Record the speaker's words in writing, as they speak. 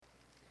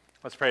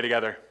Let's pray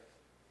together.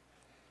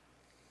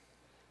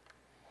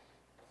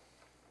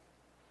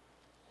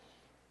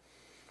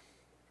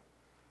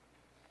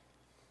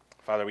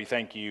 Father, we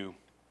thank you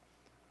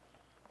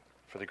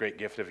for the great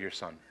gift of your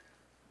Son.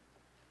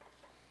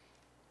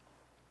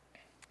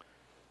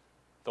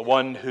 The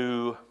one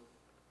who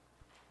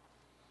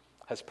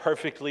has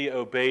perfectly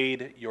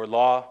obeyed your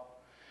law,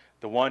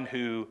 the one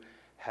who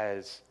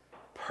has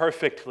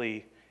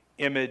perfectly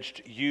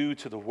imaged you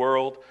to the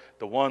world,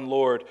 the one,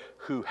 Lord,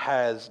 who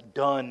has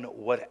done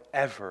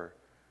whatever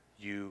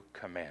you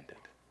commanded.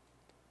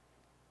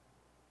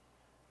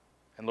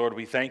 And Lord,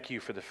 we thank you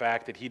for the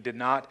fact that he did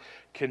not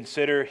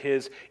consider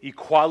his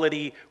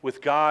equality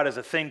with God as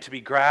a thing to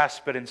be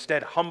grasped, but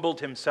instead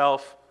humbled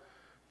himself,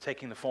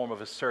 taking the form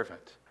of a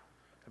servant,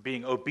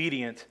 being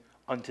obedient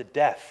unto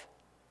death,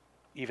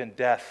 even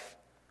death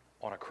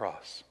on a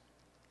cross.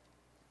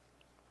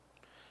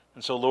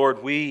 And so,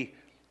 Lord, we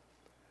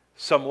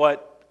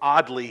somewhat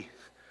oddly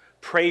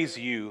praise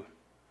you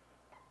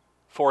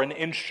for an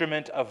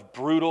instrument of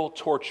brutal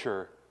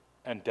torture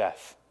and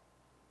death.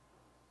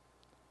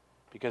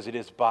 Because it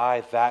is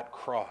by that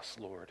cross,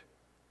 Lord,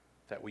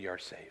 that we are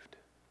saved.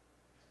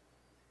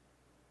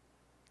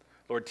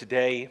 Lord,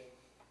 today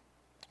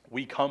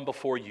we come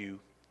before you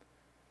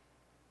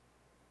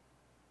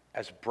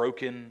as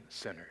broken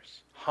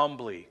sinners,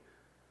 humbly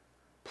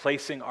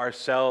placing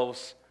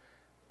ourselves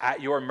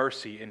at your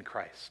mercy in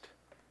Christ,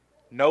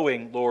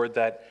 knowing, Lord,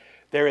 that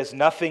there is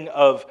nothing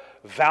of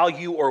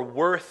value or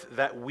worth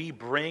that we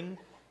bring,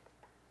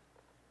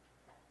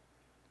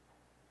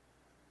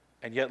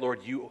 and yet, Lord,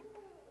 you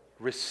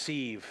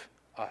receive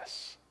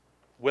us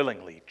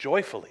willingly,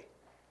 joyfully,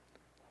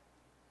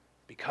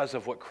 because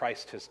of what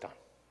Christ has done.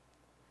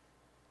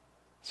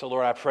 So,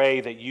 Lord, I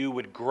pray that you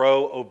would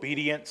grow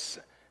obedience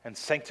and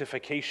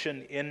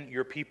sanctification in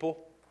your people.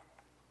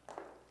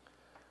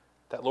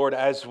 That, Lord,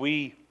 as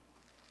we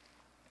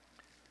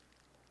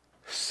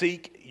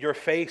seek your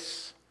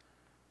face,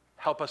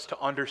 help us to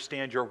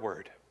understand your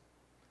word.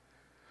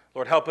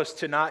 Lord, help us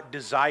to not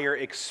desire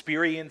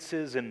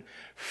experiences and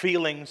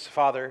feelings,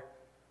 Father,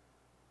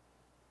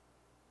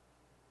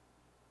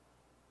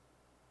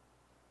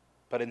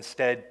 but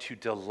instead to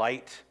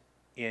delight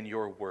in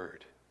your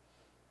word.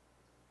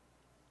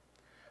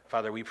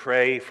 Father, we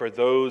pray for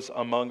those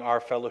among our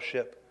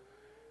fellowship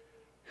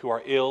who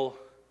are ill,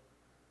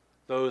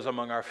 those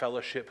among our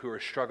fellowship who are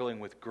struggling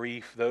with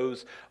grief,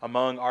 those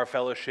among our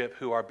fellowship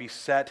who are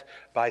beset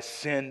by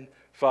sin.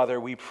 Father,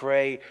 we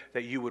pray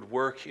that you would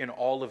work in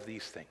all of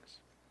these things.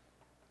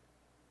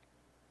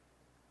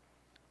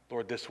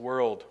 Lord, this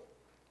world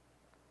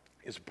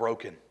is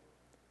broken,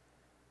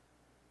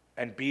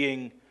 and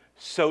being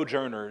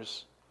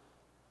sojourners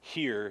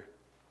here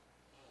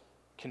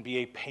can be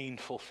a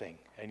painful thing.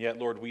 And yet,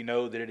 Lord, we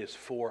know that it is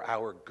for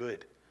our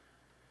good,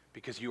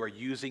 because you are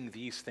using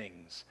these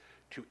things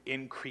to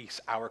increase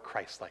our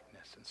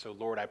Christ-likeness. And so,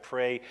 Lord, I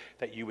pray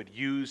that you would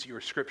use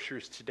your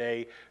scriptures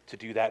today to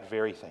do that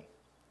very thing.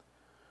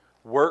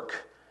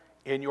 Work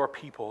in your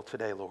people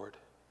today, Lord,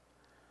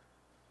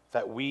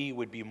 that we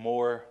would be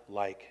more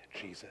like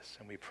Jesus.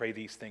 And we pray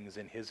these things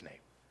in his name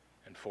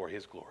and for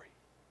his glory.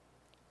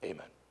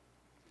 Amen.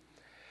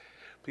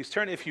 Please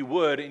turn, if you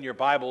would, in your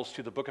Bibles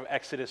to the book of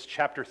Exodus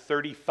chapter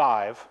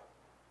 35.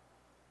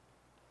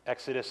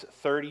 Exodus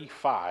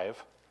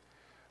 35.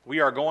 We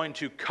are going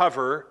to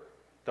cover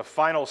the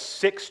final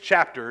 6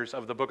 chapters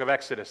of the book of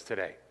Exodus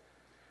today.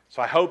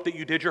 So I hope that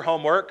you did your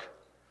homework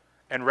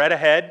and read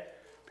ahead,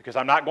 because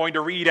I'm not going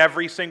to read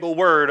every single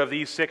word of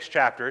these 6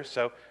 chapters,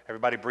 so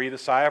everybody breathe a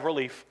sigh of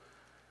relief.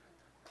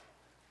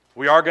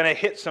 We are going to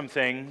hit some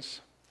things,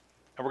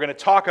 and we're going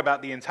to talk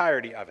about the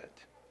entirety of it.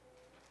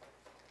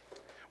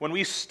 When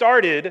we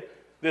started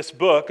this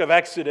book of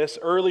Exodus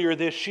earlier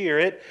this year,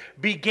 it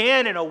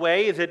began in a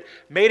way that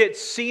made it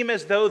seem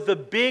as though the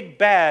big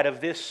bad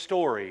of this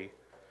story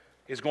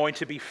is going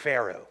to be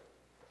Pharaoh.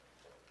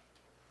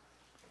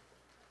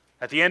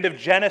 At the end of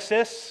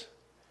Genesis,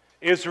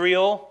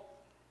 Israel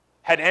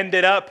had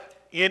ended up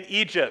in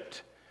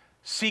Egypt,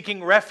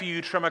 seeking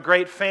refuge from a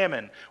great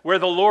famine, where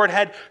the Lord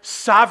had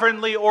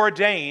sovereignly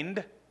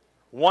ordained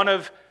one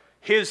of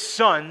his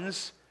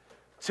sons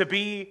to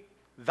be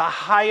the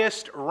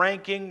highest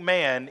ranking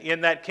man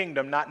in that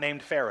kingdom, not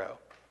named Pharaoh.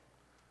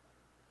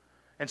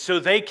 And so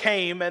they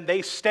came and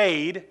they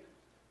stayed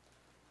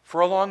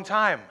for a long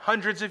time,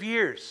 hundreds of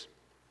years.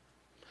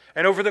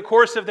 And over the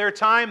course of their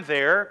time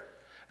there,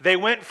 they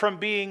went from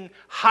being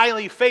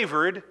highly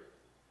favored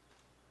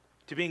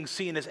to being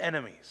seen as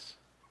enemies,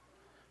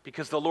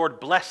 because the Lord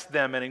blessed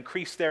them and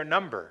increased their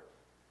number.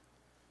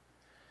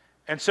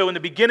 And so in the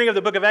beginning of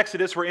the book of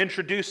Exodus, we're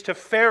introduced to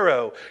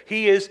Pharaoh.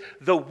 He is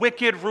the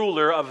wicked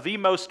ruler of the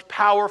most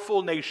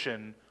powerful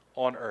nation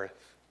on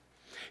earth.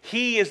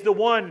 He is the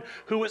one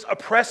who is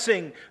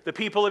oppressing the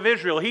people of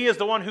Israel. He is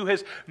the one who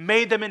has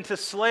made them into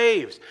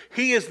slaves.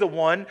 He is the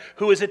one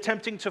who is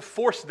attempting to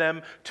force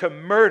them to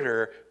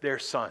murder their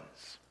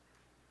sons.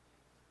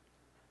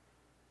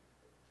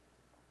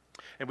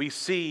 And we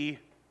see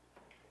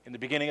in the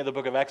beginning of the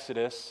book of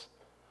Exodus,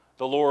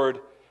 the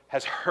Lord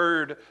has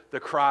heard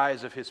the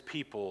cries of his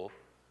people,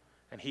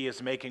 and he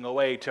is making a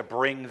way to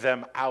bring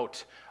them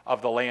out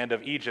of the land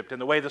of Egypt.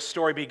 And the way the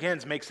story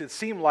begins makes it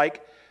seem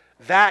like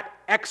that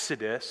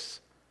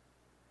exodus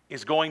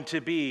is going to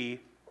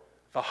be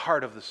the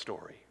heart of the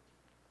story.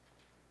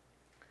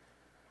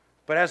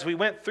 But as we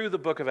went through the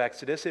book of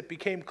Exodus, it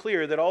became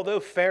clear that although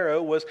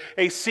Pharaoh was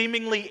a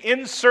seemingly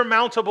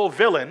insurmountable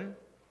villain,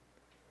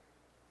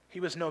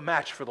 he was no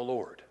match for the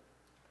Lord.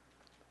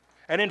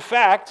 And in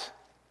fact,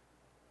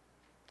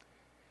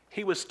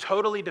 he was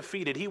totally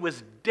defeated. He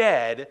was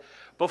dead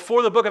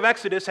before the book of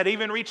Exodus had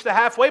even reached the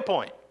halfway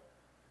point.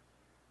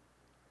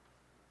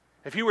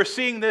 If you were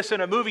seeing this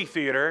in a movie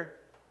theater,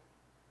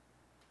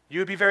 you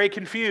would be very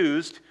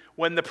confused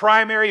when the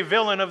primary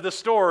villain of the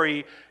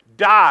story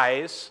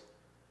dies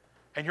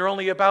and you're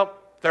only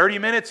about 30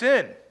 minutes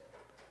in.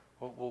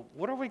 Well,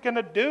 what are we going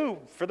to do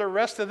for the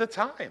rest of the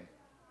time?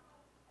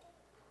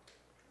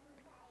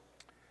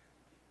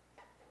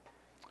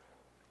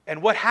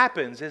 And what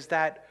happens is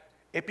that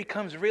it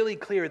becomes really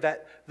clear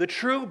that the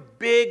true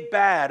big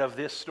bad of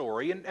this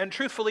story, and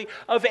truthfully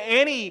of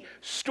any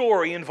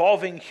story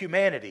involving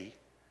humanity,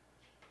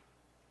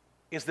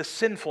 is the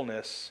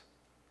sinfulness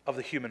of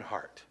the human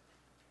heart.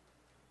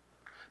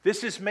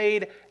 This is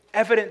made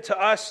evident to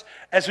us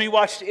as we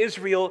watched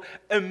Israel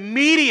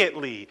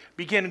immediately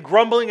begin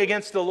grumbling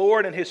against the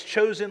Lord and his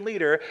chosen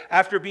leader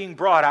after being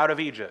brought out of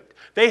Egypt.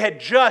 They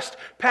had just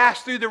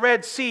passed through the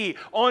Red Sea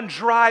on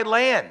dry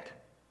land,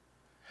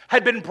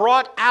 had been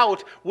brought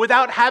out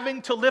without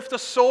having to lift a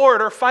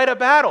sword or fight a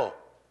battle.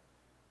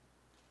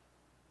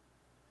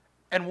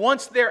 And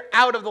once they're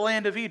out of the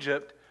land of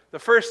Egypt, the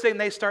first thing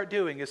they start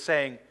doing is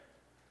saying,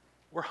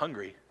 we're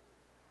hungry.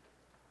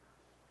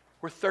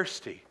 We're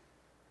thirsty.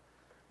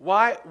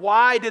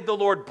 Why did the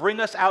Lord bring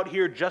us out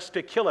here just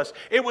to kill us?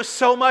 It was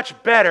so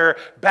much better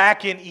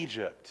back in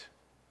Egypt.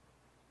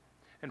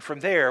 And from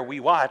there, we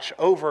watch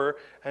over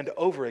and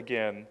over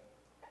again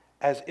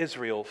as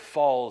Israel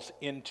falls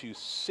into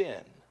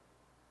sin.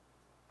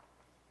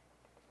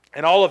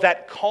 And all of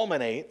that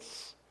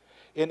culminates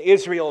in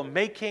Israel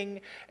making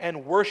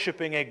and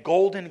worshiping a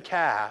golden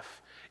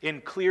calf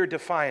in clear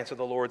defiance of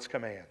the Lord's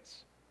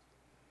commands.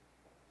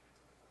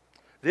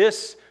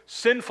 This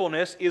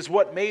sinfulness is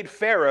what made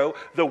Pharaoh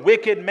the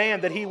wicked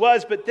man that he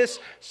was, but this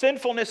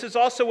sinfulness is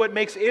also what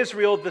makes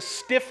Israel the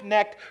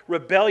stiff-necked,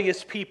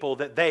 rebellious people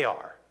that they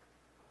are.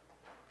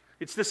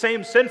 It's the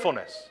same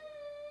sinfulness.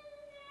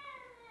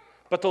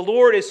 But the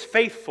Lord is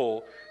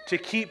faithful to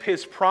keep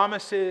his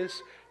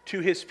promises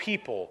to his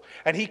people,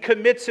 and he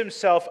commits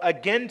himself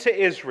again to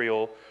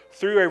Israel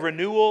through a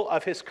renewal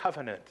of his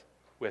covenant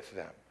with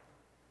them.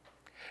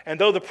 And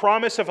though the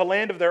promise of a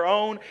land of their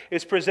own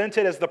is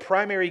presented as the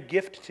primary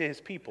gift to his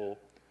people,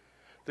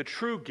 the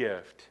true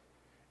gift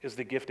is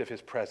the gift of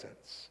his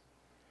presence.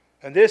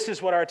 And this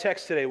is what our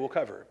text today will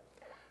cover: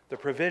 the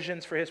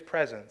provisions for his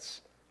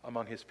presence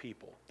among his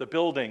people, the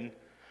building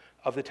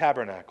of the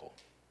tabernacle.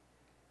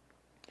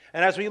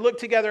 And as we look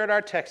together at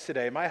our text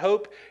today, my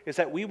hope is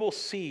that we will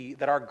see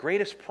that our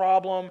greatest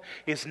problem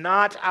is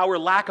not our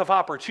lack of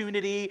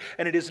opportunity,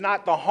 and it is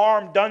not the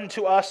harm done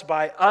to us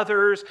by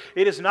others.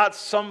 It is not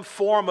some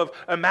form of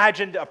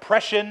imagined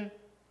oppression.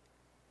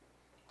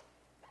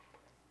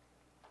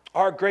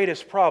 Our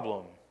greatest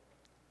problem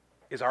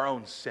is our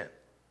own sin.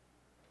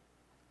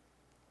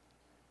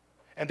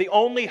 And the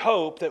only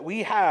hope that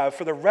we have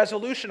for the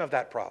resolution of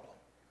that problem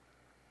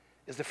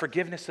is the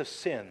forgiveness of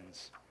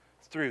sins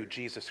through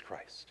Jesus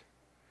Christ.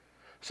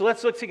 So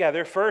let's look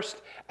together first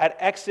at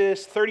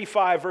Exodus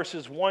 35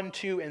 verses 1,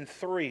 2, and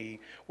 3,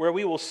 where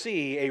we will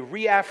see a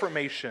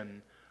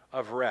reaffirmation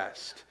of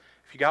rest.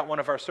 If you got one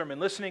of our sermon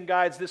listening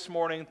guides this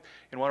morning,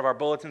 in one of our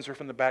bulletins or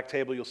from the back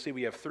table, you'll see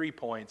we have 3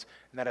 points,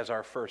 and that is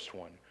our first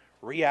one: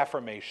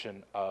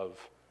 reaffirmation of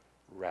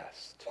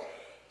rest.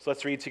 So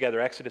let's read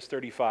together Exodus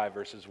 35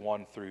 verses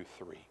 1 through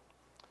 3.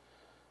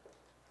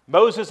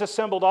 Moses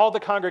assembled all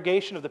the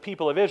congregation of the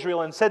people of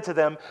Israel and said to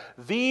them,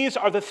 "These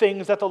are the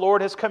things that the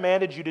Lord has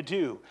commanded you to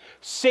do.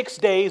 6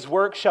 days'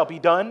 work shall be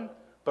done,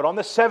 but on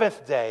the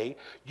 7th day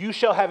you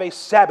shall have a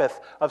Sabbath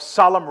of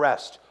solemn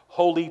rest,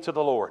 holy to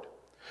the Lord.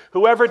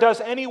 Whoever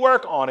does any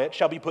work on it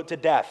shall be put to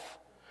death.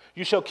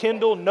 You shall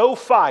kindle no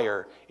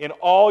fire in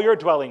all your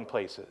dwelling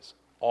places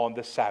on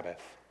the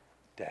Sabbath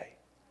day."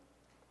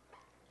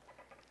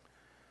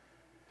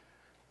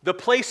 The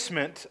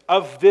placement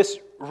of this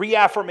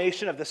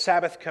reaffirmation of the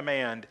Sabbath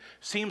command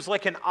seems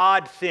like an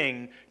odd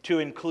thing to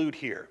include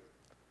here.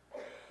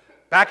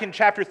 Back in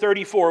chapter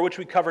 34, which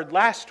we covered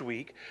last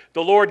week,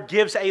 the Lord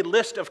gives a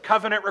list of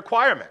covenant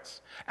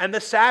requirements, and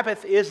the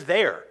Sabbath is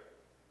there.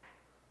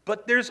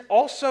 But there's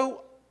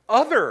also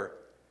other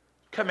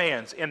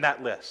commands in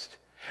that list.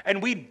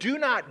 And we do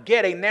not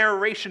get a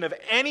narration of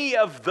any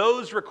of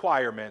those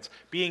requirements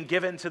being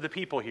given to the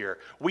people here.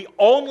 We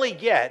only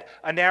get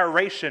a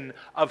narration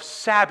of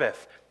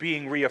Sabbath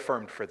being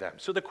reaffirmed for them.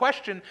 So the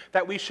question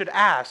that we should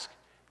ask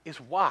is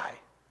why?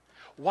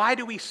 Why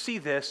do we see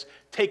this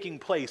taking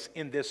place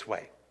in this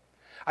way?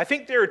 I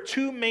think there are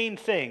 2 main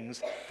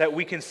things that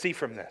we can see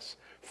from this.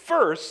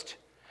 First,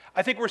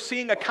 I think we're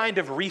seeing a kind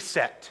of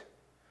reset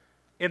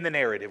in the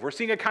narrative. We're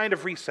seeing a kind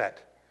of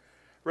reset.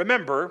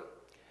 Remember,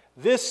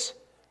 this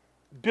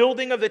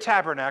building of the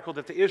tabernacle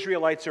that the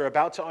Israelites are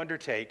about to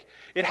undertake,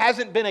 it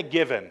hasn't been a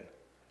given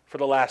for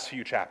the last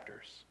few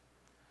chapters.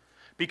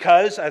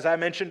 Because, as I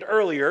mentioned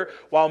earlier,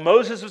 while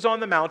Moses was on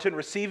the mountain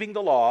receiving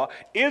the law,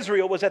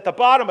 Israel was at the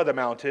bottom of the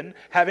mountain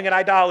having an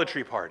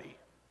idolatry party.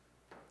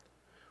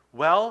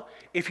 Well,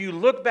 if you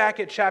look back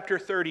at chapter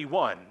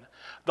 31,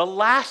 the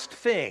last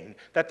thing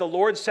that the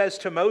Lord says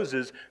to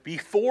Moses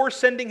before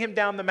sending him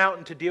down the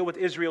mountain to deal with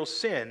Israel's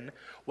sin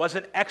was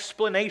an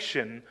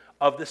explanation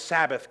of the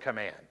Sabbath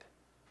command.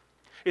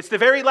 It's the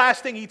very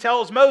last thing he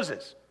tells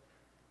Moses.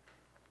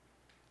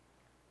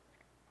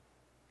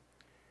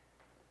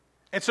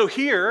 And so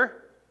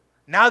here,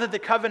 now that the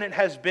covenant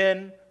has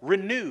been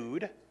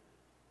renewed,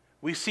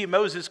 we see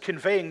Moses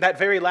conveying that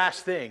very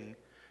last thing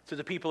to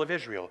the people of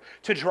Israel.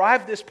 To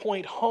drive this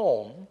point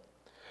home,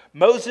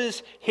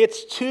 Moses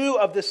hits two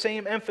of the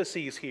same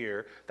emphases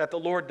here that the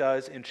Lord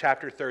does in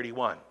chapter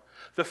 31.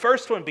 The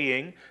first one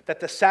being that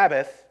the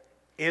Sabbath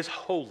is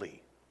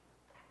holy.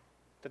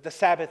 That the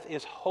Sabbath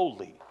is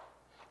holy.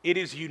 It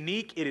is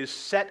unique. It is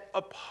set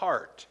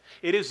apart.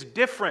 It is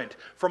different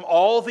from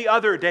all the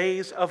other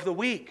days of the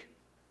week.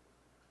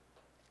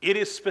 It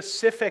is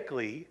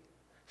specifically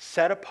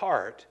set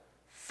apart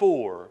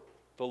for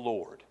the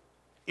Lord.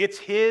 It's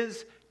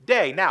His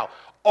day. Now,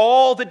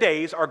 all the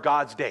days are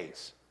God's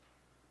days.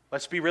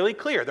 Let's be really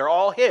clear. They're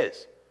all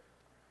His.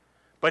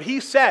 But He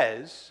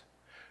says,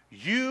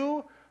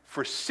 you,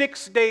 for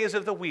 6 days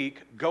of the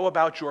week, go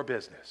about your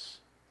business.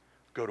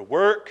 Go to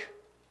work,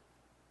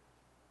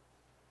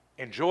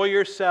 enjoy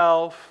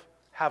yourself,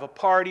 have a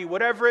party,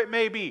 whatever it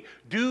may be.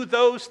 Do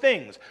those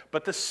things.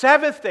 But the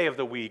seventh day of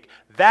the week,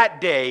 that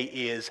day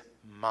is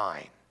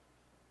mine.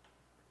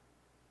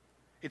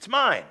 It's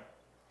mine.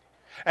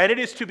 And it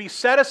is to be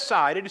set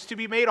aside, it is to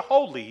be made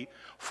holy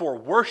for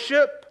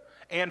worship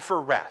and for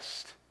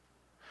rest.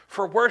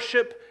 For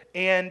worship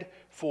and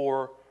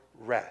for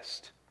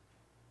rest.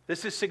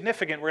 This is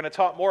significant. We're going to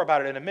talk more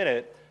about it in a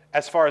minute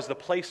as far as the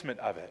placement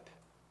of it.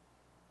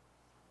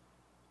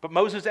 But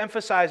Moses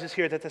emphasizes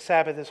here that the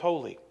Sabbath is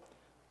holy.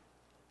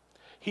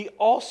 He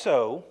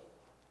also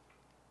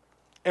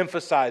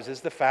emphasizes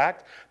the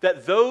fact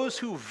that those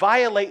who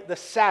violate the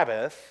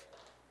Sabbath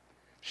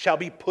shall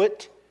be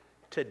put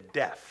to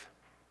death.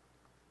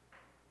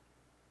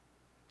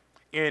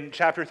 In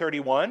chapter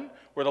 31,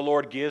 where the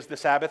Lord gives the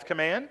Sabbath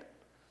command,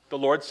 the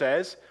Lord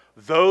says,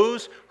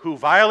 those who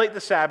violate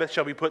the Sabbath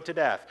shall be put to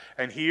death.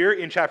 And here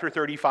in chapter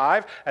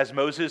 35, as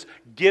Moses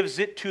gives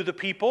it to the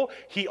people,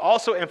 he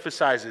also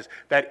emphasizes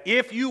that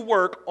if you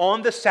work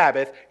on the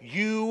Sabbath,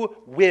 you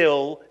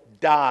will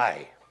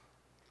die.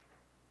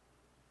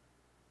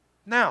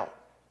 Now,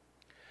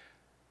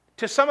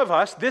 to some of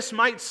us, this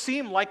might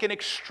seem like an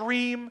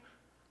extreme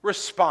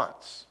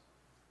response.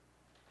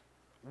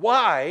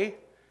 Why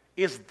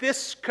is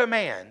this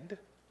command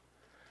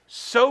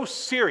so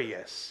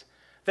serious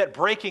that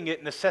breaking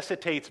it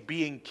necessitates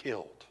being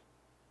killed?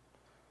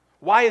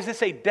 Why is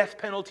this a death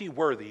penalty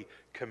worthy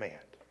command?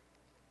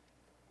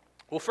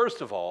 Well,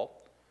 first of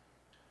all,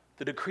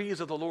 the decrees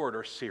of the Lord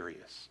are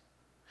serious.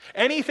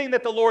 Anything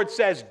that the Lord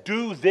says,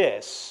 do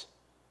this,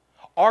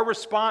 our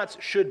response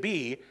should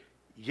be,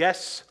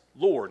 yes,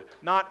 Lord,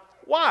 not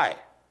why.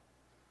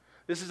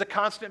 This is a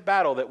constant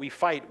battle that we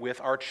fight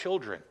with our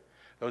children.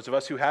 Those of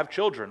us who have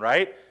children,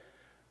 right?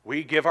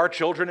 We give our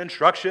children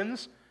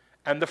instructions,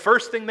 and the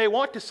first thing they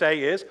want to say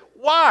is,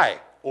 why?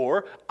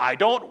 Or, I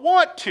don't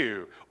want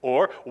to.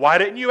 Or, why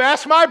didn't you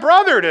ask my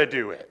brother to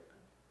do it?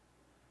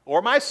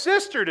 Or my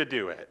sister to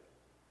do it?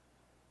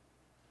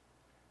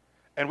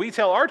 And we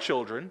tell our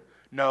children,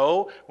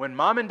 no, when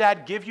mom and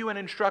dad give you an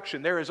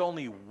instruction, there is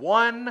only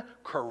one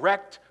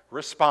correct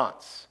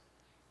response.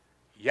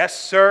 Yes,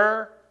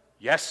 sir.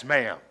 Yes,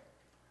 ma'am.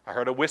 I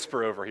heard a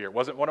whisper over here. It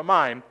wasn't one of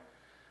mine.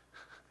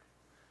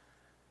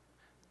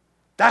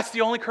 That's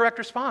the only correct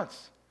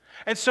response.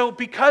 And so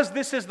because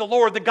this is the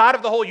Lord, the God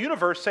of the whole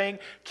universe, saying,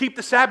 keep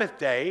the Sabbath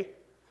day,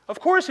 of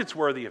course it's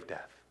worthy of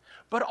death.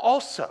 But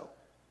also,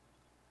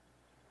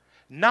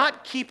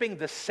 not keeping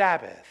the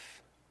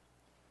Sabbath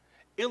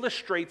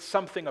illustrates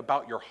something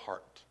about your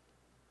heart.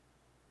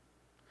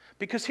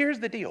 Because here's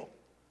the deal.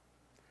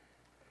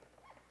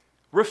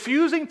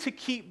 Refusing to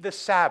keep the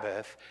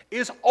Sabbath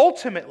is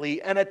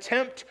ultimately an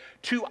attempt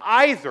to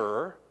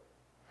either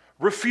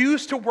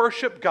refuse to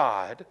worship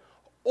God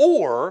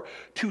or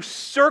to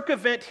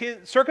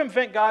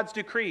circumvent God's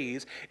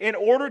decrees in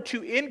order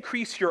to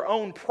increase your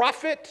own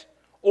profit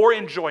or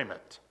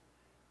enjoyment.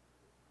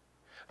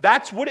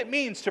 That's what it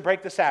means to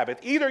break the Sabbath.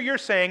 Either you're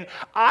saying,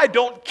 I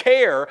don't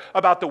care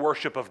about the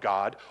worship of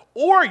God,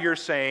 or you're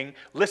saying,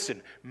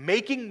 listen,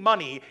 making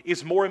money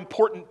is more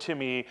important to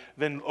me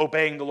than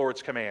obeying the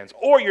Lord's commands.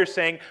 Or you're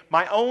saying,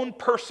 my own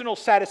personal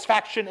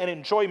satisfaction and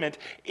enjoyment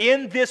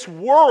in this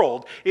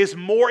world is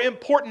more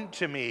important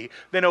to me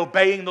than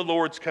obeying the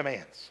Lord's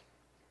commands.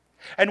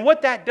 And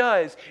what that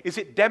does is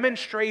it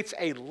demonstrates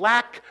a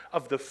lack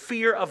of the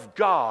fear of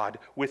God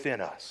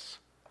within us.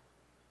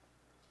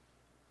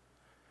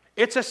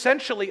 It's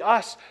essentially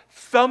us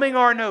thumbing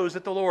our nose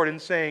at the Lord and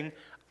saying,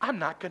 I'm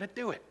not going to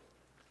do it,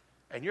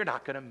 and you're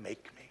not going to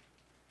make me.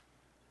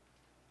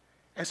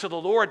 And so the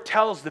Lord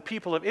tells the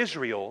people of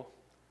Israel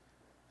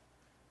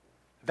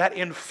that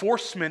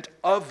enforcement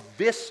of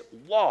this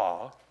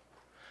law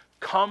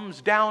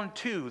comes down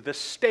to the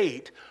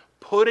state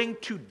putting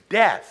to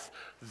death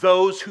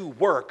those who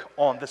work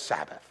on the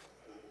Sabbath.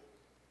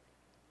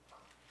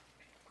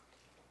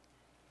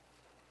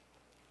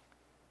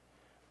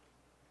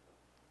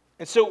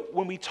 And so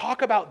when we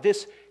talk about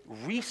this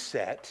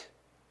reset,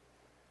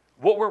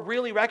 what we're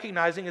really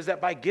recognizing is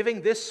that by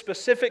giving this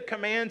specific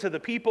command to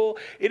the people,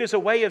 it is a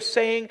way of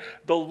saying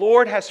the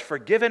Lord has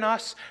forgiven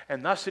us,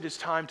 and thus it is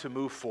time to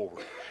move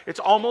forward.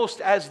 It's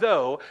almost as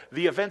though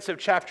the events of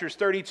chapters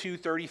 32,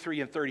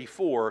 33, and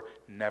 34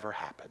 never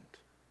happened.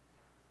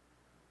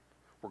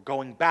 We're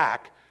going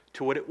back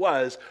to what it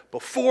was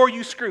before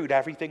you screwed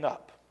everything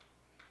up.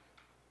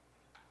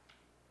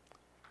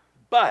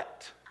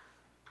 But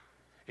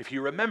if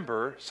you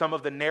remember some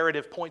of the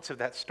narrative points of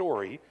that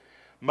story,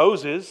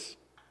 Moses,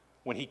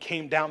 when he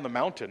came down the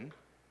mountain,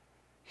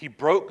 he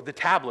broke the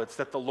tablets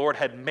that the Lord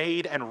had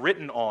made and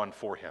written on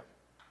for him.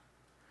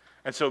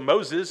 And so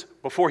Moses,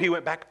 before he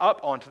went back up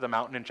onto the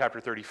mountain in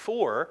chapter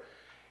 34,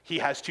 he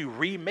has to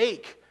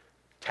remake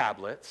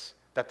tablets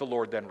that the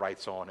Lord then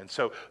writes on. And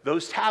so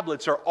those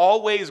tablets are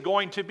always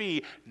going to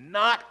be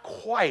not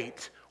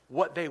quite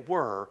what they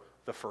were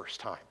the first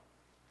time.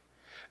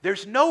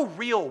 There's no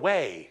real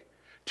way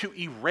to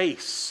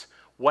erase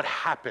what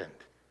happened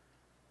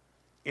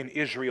in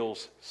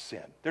Israel's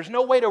sin. There's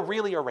no way to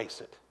really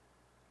erase it.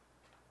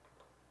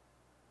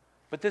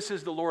 But this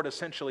is the Lord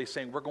essentially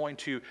saying we're going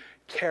to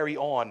carry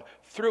on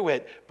through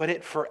it, but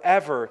it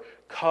forever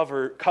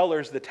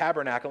colors the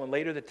tabernacle and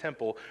later the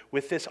temple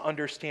with this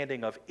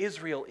understanding of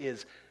Israel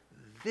is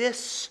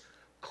this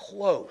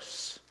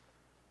close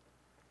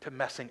to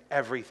messing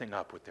everything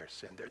up with their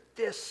sin. They're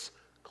this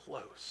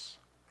close.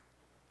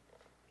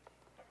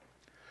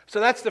 So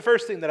that's the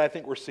first thing that I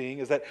think we're seeing,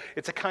 is that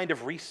it's a kind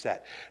of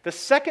reset. The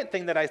second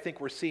thing that I think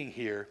we're seeing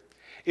here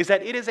is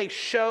that it is a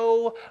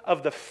show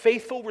of the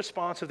faithful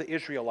response of the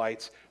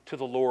Israelites to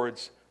the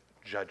Lord's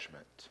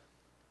judgment.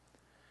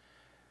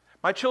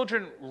 My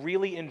children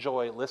really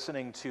enjoy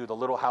listening to the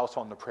Little House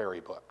on the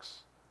Prairie books.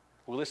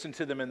 We listen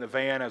to them in the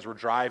van as we're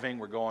driving,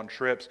 we're going on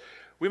trips.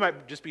 We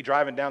might just be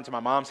driving down to my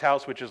mom's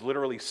house, which is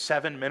literally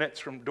 7 minutes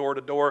from door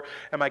to door,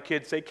 and my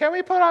kids say, "Can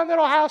we put on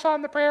Little House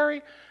on the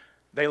Prairie?"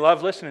 They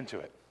love listening to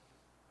it.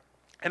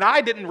 And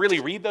I didn't really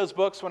read those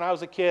books when I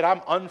was a kid.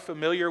 I'm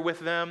unfamiliar with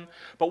them.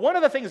 But one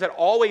of the things that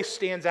always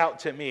stands out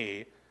to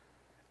me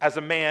as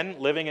a man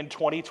living in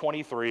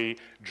 2023,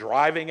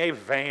 driving a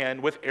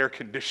van with air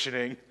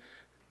conditioning,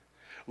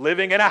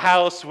 living in a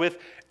house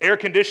with air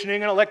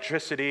conditioning and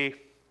electricity,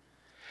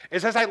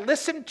 is as I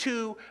listen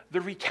to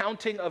the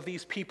recounting of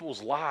these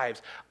people's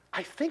lives,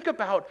 I think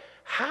about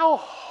how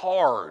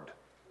hard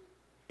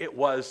it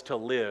was to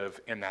live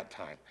in that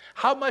time.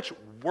 How much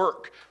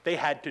work they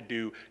had to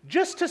do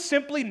just to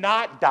simply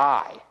not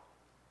die.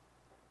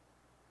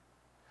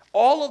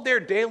 All of their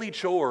daily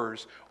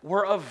chores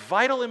were of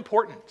vital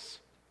importance.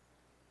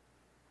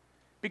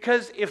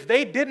 Because if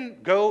they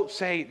didn't go,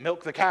 say,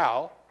 milk the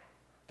cow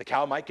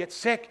might get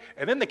sick,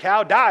 and then the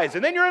cow dies,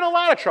 and then you're in a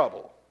lot of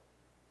trouble.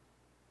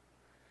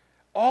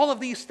 All of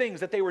these things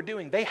that they were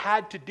doing, they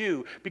had to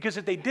do, because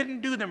if they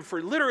didn't do them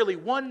for literally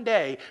one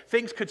day,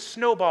 things could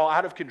snowball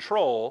out of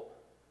control,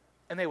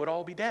 and they would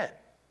all be dead.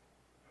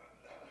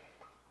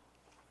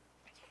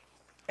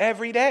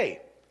 Every day,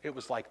 it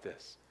was like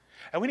this.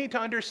 And we need to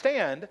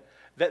understand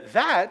that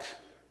that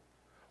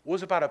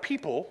was about a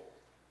people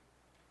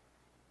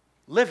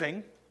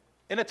living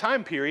in a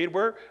time period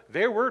where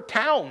there were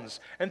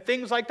towns and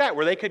things like that,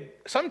 where they could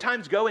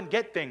sometimes go and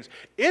get things.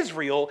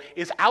 Israel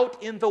is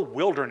out in the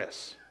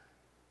wilderness.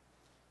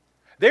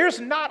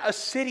 There's not a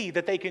city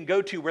that they can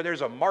go to where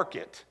there's a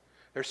market.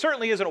 There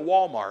certainly isn't a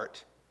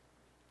Walmart.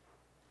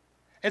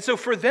 And so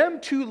for them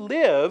to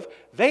live,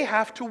 they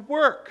have to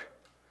work.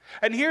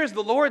 And here's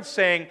the Lord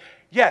saying,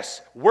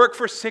 yes, work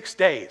for 6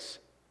 days,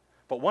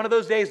 but one of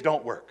those days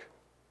don't work.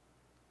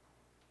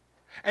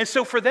 And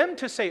so for them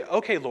to say,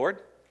 okay,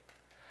 Lord,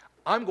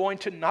 I'm going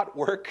to not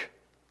work,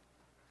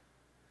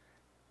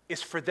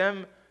 is for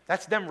them,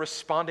 that's them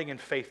responding in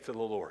faith to the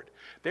Lord.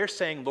 They're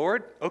saying,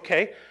 Lord,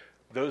 okay,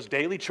 those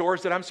daily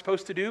chores that I'm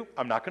supposed to do,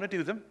 I'm not going to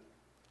do them.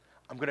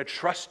 I'm going to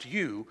trust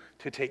you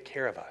to take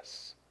care of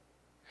us.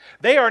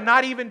 They are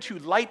not even to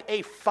light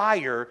a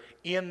fire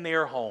in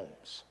their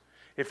homes.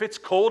 If it's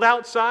cold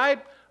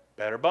outside,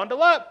 better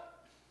bundle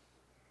up.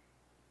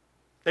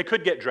 They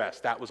could get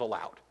dressed. That was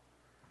allowed.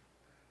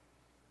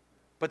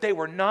 But they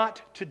were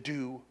not to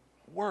do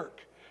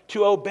work.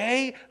 To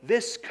obey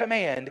this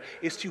command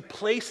is to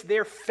place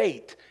their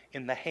fate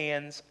in the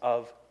hands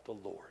of the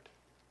Lord.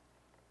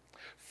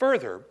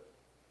 Further,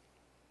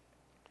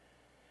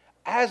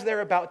 as they're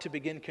about to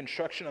begin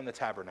construction on the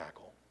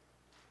tabernacle,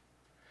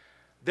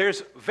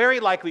 there's very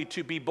likely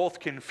to be both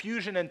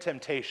confusion and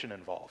temptation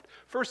involved.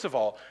 First of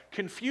all,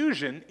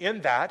 confusion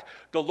in that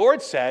the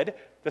Lord said,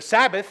 The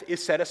Sabbath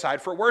is set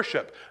aside for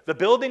worship. The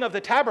building of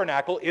the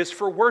tabernacle is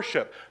for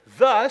worship.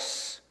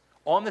 Thus,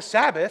 on the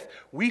Sabbath,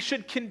 we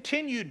should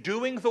continue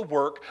doing the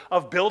work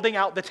of building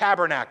out the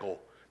tabernacle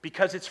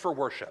because it's for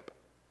worship.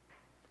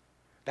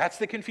 That's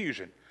the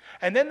confusion.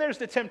 And then there's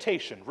the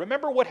temptation.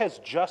 Remember what has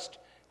just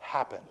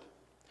happened.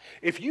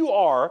 If you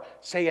are,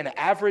 say, an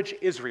average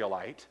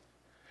Israelite,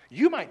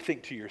 you might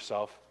think to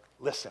yourself,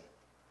 listen,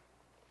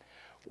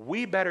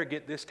 we better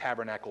get this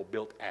tabernacle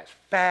built as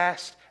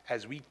fast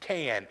as we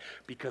can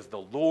because the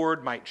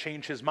Lord might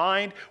change his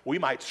mind, we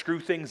might screw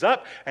things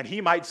up, and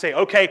he might say,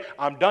 okay,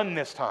 I'm done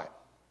this time.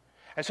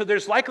 And so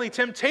there's likely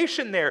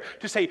temptation there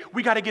to say,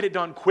 we got to get it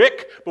done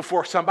quick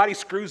before somebody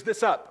screws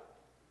this up.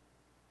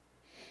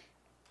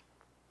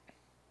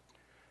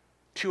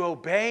 To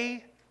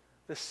obey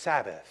the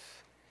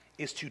Sabbath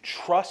is to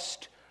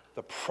trust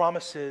the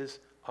promises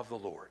of the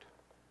Lord.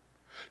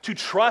 To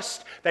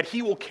trust that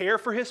he will care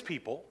for his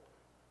people.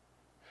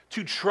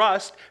 To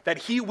trust that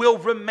he will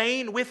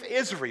remain with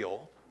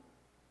Israel.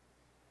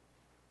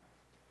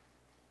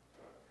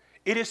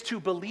 It is to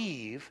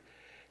believe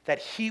that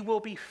he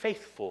will be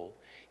faithful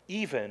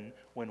even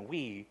when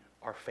we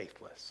are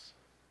faithless.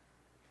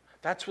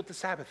 That's what the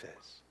Sabbath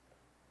is.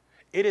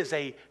 It is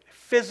a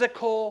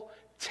physical,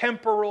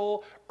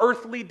 temporal,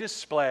 earthly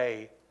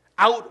display,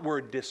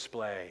 outward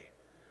display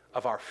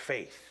of our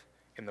faith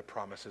in the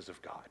promises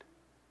of God.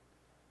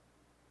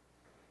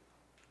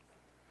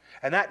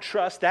 And that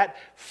trust, that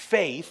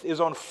faith is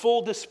on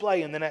full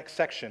display in the next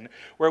section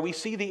where we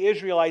see the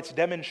Israelites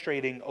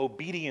demonstrating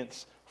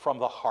obedience from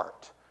the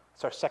heart.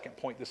 That's our second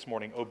point this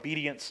morning,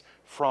 obedience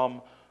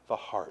from the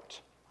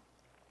heart.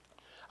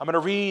 I'm going to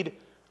read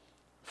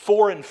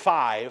 4 and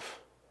 5,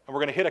 and we're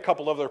going to hit a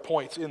couple other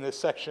points in this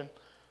section,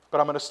 but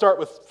I'm going to start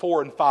with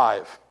 4 and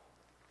 5,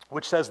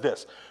 which says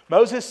this.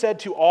 Moses said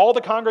to all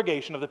the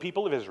congregation of the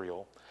people of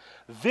Israel,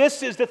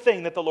 "This is the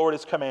thing that the Lord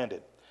has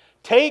commanded.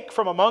 Take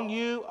from among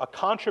you a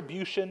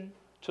contribution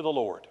to the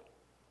Lord.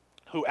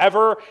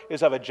 Whoever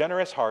is of a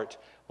generous heart,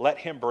 let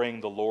him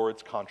bring the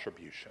Lord's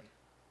contribution."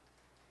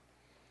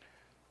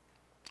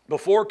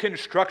 Before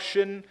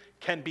construction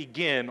can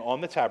begin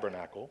on the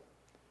tabernacle,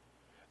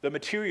 the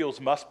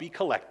materials must be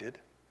collected,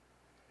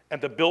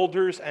 and the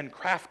builders and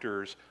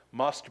crafters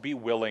must be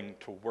willing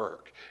to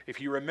work.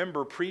 If you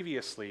remember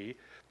previously,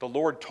 the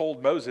Lord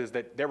told Moses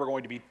that there were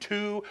going to be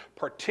 2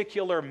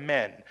 particular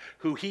men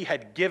who he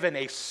had given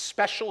a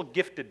special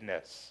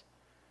giftedness.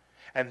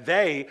 And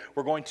they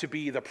were going to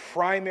be the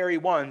primary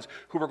ones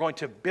who were going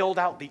to build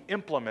out the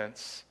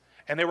implements,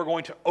 and they were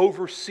going to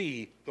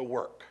oversee the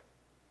work.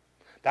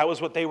 That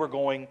was what they were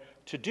going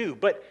to do.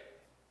 But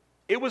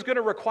it was going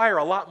to require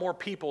a lot more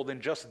people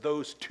than just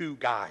those 2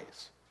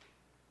 guys.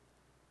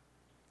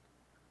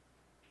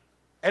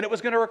 And it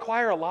was going to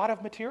require a lot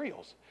of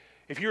materials.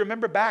 If you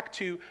remember back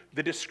to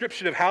the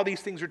description of how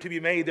these things were to be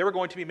made, they were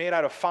going to be made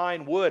out of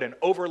fine wood and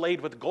overlaid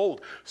with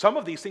gold. Some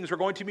of these things were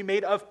going to be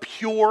made of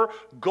pure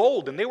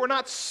gold, and they were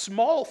not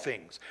small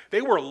things.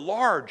 They were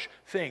large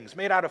things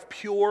made out of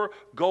pure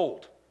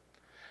gold.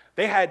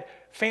 They had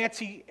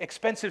fancy,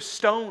 expensive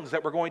stones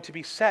that were going to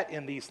be set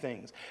in these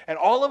things. And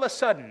all of a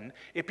sudden,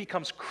 it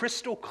becomes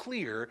crystal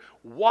clear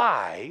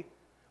why,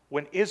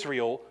 when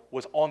Israel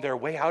was on their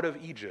way out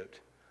of Egypt,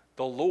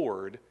 the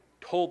Lord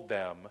told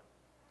them,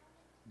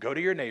 go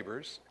to your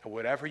neighbors, and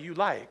whatever you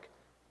like,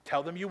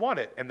 tell them you want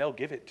it, and they'll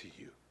give it to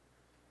you.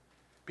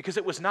 Because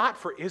it was not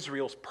for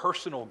Israel's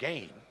personal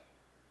gain.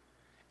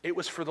 It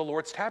was for the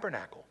Lord's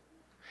tabernacle.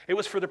 It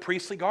was for the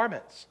priestly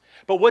garments.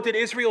 But what did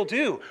Israel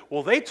do?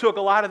 Well, they took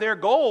a lot of their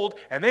gold,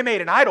 and they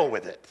made an idol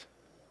with it.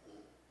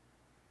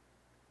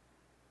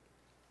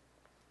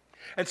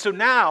 And so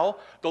now,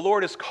 the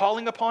Lord is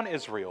calling upon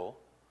Israel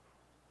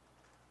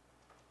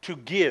to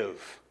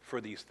give for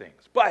these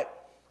things. But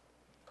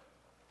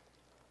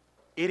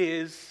it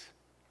is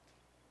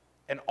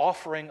an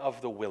offering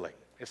of the willing.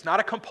 It's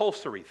not a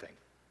compulsory thing.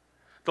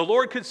 The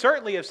Lord could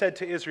certainly have said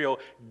to Israel,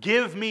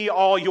 give me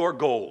all your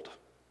gold.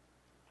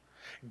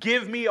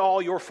 Give me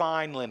all your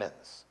fine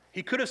linens.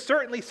 He could have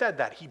certainly said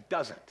that. He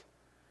doesn't.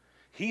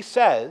 He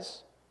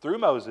says, through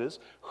Moses,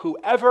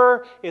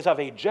 whoever is of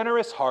a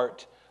generous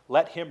heart,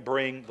 let him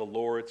bring the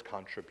Lord's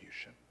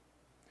contribution.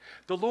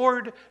 The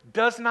Lord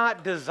does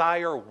not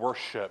desire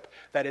worship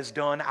that is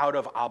done out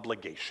of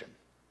obligation.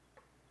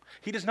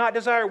 He does not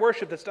desire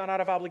worship that's done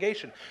out of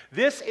obligation.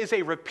 This is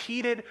a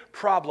repeated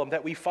problem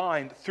that we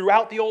find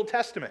throughout the Old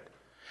Testament.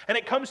 And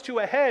it comes to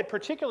a head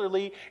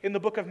particularly in the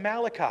book of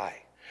Malachi,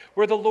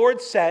 where the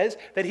Lord says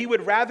that he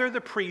would rather the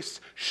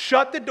priests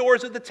shut the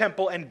doors of the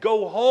temple and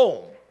go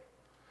home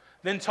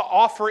than to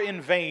offer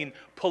in vain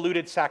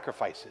polluted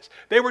sacrifices.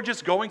 They were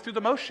just going through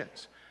the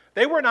motions.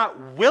 They were not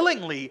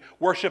willingly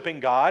worshiping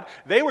God.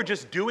 They were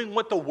just doing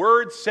what the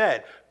Word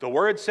said. The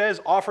Word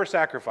says, offer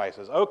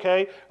sacrifices.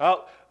 Okay,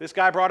 well, this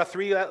guy brought a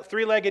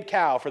three-legged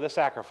cow for the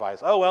sacrifice.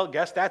 Oh, well,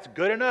 guess that's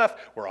good enough.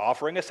 We're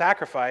offering a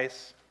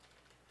sacrifice.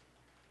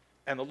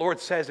 And the Lord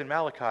says in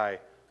Malachi,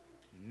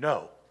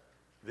 no,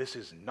 this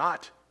is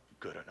not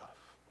good enough.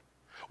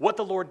 What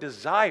the Lord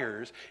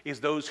desires is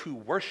those who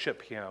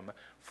worship him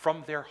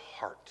from their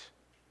heart.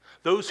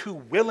 Those who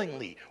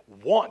willingly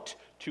want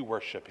to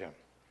worship him.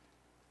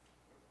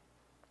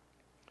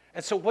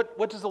 And so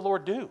what does the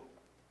Lord do?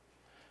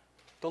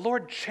 The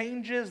Lord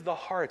changes the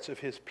hearts of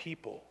his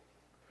people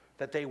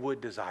that they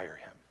would desire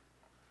him.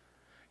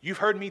 You've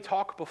heard me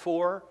talk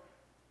before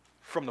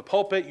from the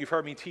pulpit, you've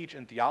heard me teach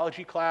in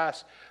theology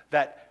class,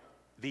 that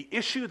the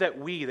issue that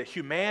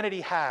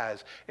humanity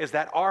has, is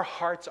that our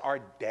hearts are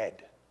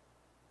dead.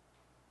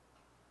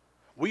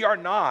 We are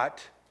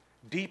not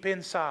deep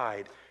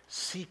inside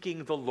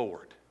seeking the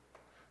Lord.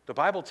 The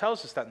Bible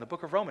tells us that in the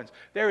book of Romans.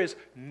 There is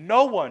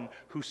no one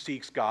who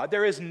seeks God.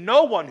 There is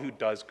no one who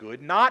does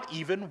good, not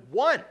even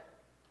one.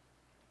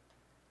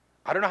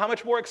 I don't know how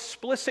much more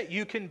explicit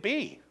you can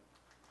be.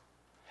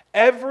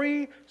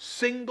 Every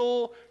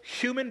single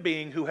human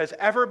being who has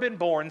ever been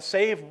born,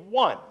 save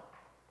one,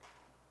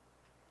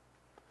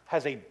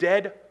 has a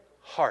dead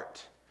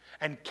heart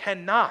and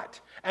cannot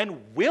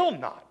and will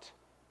not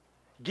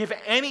give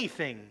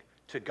anything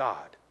to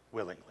God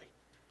willingly.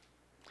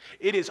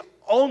 It is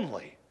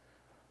only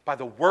by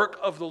the work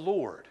of the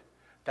Lord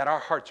that our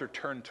hearts are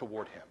turned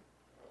toward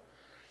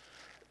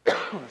him.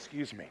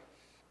 Excuse me.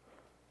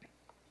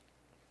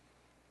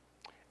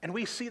 And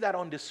we see that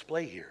on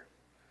display here.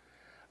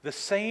 The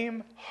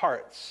same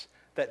hearts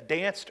that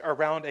danced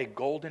around a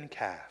golden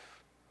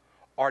calf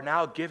are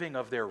now giving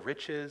of their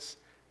riches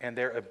and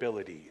their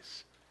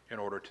abilities in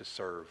order to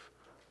serve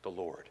the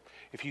Lord.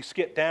 If you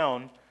skip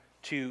down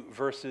to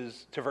verse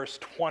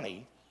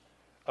 20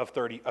 of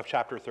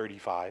chapter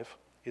 35,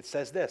 it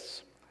says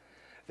this: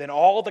 Then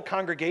all the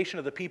congregation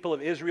of the people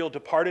of Israel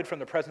departed from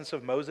the presence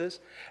of Moses,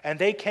 and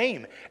they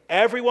came,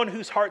 everyone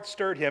whose heart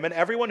stirred him, and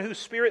everyone whose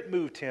spirit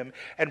moved him,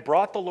 and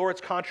brought the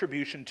Lord's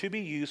contribution to be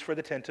used for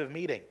the tent of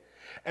meeting,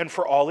 and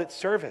for all its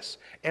service,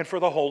 and for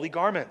the holy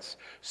garments.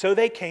 So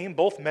they came,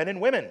 both men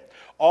and women.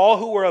 All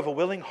who were of a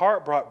willing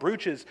heart brought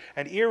brooches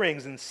and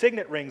earrings and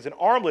signet rings and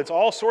armlets,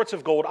 all sorts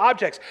of gold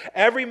objects,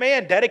 every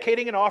man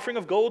dedicating an offering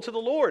of gold to the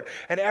Lord.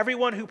 And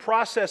everyone who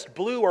processed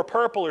blue or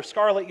purple or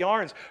scarlet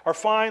yarns, or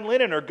fine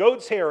linen, or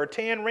goat's hair, or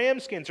tan ram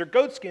skins, or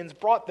goat skins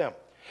brought them.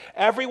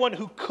 Everyone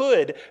who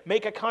could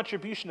make a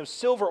contribution of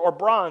silver or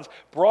bronze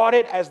brought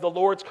it as the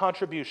Lord's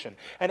contribution.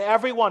 And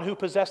everyone who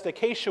possessed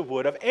acacia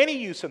wood of any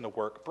use in the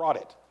work brought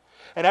it.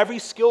 And every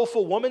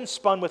skillful woman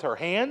spun with her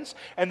hands,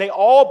 and they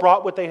all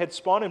brought what they had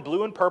spun in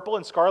blue and purple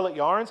and scarlet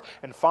yarns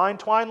and fine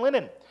twined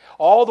linen.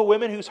 All the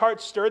women whose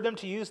hearts stirred them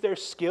to use their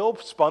skill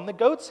spun the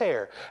goat's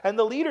hair. And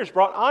the leaders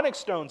brought onyx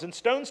stones and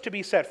stones to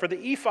be set for the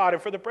ephod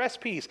and for the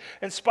breastpiece,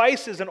 and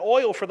spices and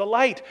oil for the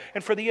light,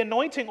 and for the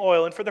anointing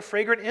oil, and for the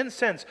fragrant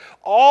incense.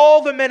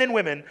 All the men and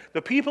women,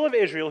 the people of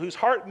Israel, whose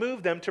heart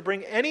moved them to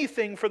bring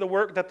anything for the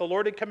work that the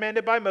Lord had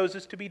commanded by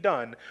Moses to be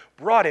done,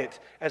 brought it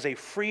as a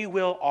free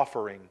will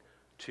offering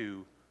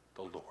to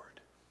the Lord.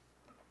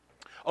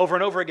 Over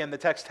and over again, the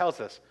text tells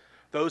us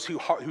those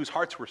whose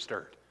hearts were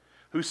stirred,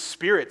 whose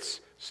spirits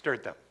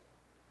stirred them.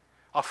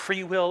 A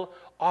free will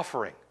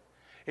offering.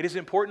 It is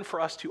important for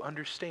us to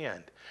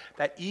understand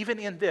that even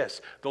in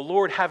this, the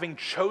Lord having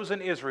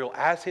chosen Israel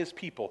as his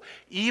people,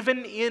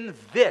 even in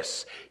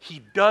this,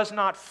 he does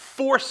not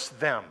force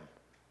them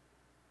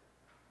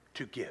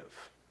to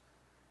give.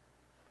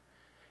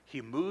 He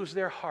moves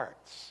their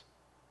hearts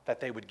that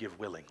they would give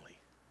willingly.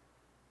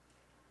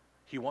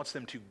 He wants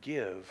them to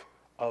give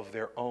of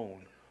their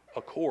own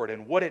accord.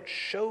 And what it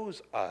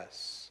shows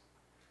us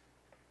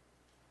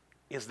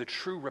is the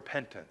true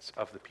repentance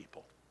of the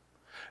people.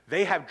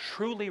 They have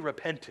truly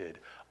repented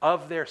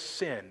of their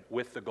sin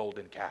with the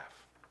golden calf.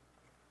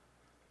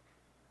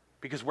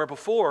 Because where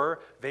before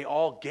they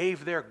all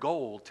gave their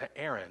gold to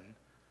Aaron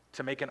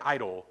to make an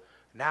idol,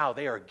 now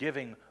they are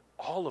giving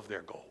all of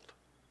their gold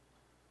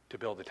to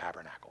build the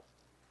tabernacle.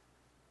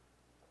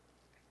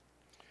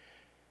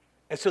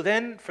 And so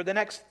then for the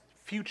next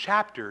few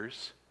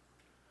chapters,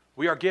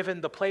 we are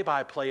given the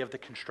play-by-play of the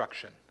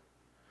construction.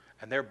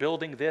 And they're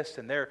building this,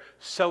 and they're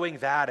sewing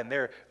that, and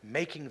they're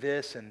making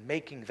this and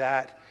making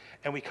that.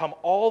 And we come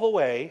all the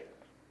way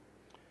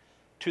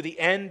to the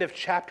end of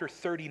chapter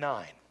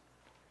 39,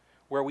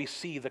 where we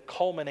see the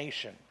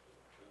culmination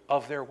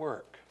of their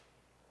work.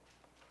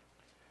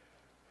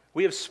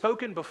 We have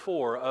spoken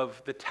before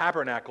of the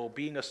tabernacle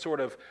being a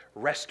sort of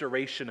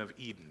restoration of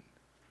Eden.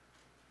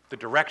 The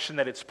direction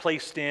that it's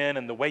placed in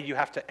and the way you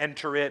have to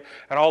enter it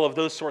and all of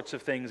those sorts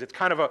of things. It's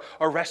kind of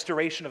a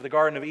restoration of the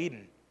Garden of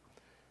Eden.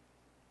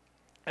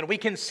 And we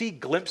can see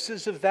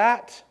glimpses of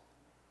that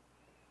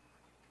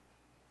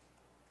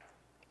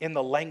in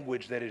the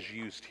language that is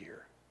used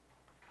here.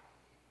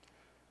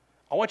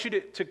 I want you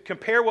to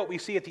compare what we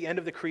see at the end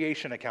of the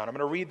creation account. I'm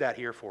going to read that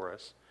here for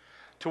us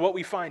to what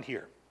we find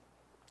here.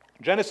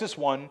 Genesis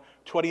 1,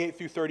 28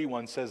 through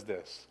 31 says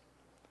this.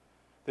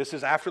 This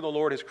is after the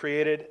Lord has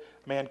created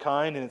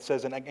mankind, and it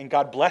says, and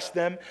God blessed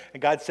them,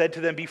 and God said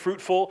to them, be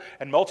fruitful,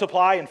 and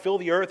multiply, and fill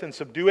the earth, and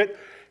subdue it,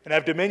 and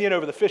have dominion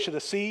over the fish of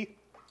the sea,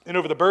 and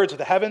over the birds of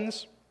the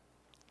heavens,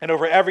 and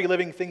over every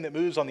living thing that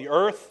moves on the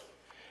earth.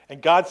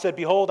 And God said,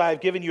 Behold, I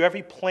have given you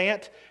every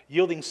plant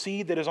yielding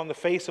seed that is on the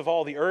face of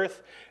all the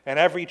earth, and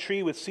every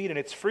tree with seed in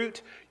its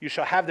fruit. You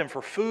shall have them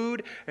for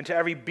food, and to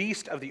every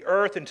beast of the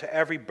earth, and to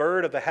every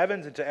bird of the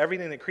heavens, and to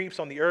everything that creeps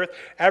on the earth,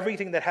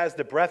 everything that has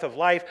the breath of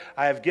life,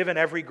 I have given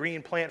every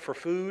green plant for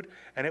food.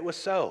 And it was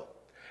so.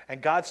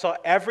 And God saw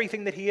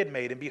everything that he had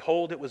made, and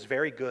behold, it was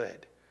very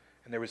good.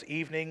 And there was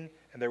evening,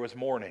 and there was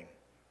morning,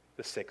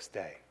 the sixth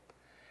day.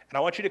 And I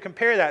want you to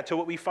compare that to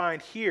what we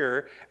find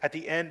here at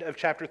the end of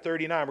chapter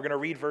 39. We're going to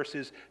read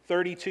verses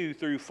 32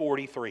 through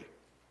 43.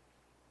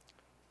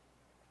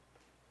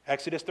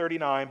 Exodus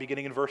 39,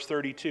 beginning in verse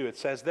 32, it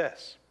says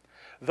this: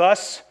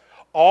 Thus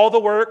all the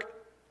work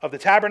of the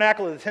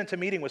tabernacle of the tent of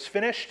meeting was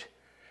finished,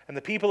 and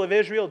the people of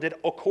Israel did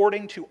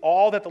according to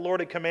all that the Lord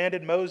had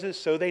commanded Moses,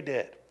 so they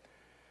did.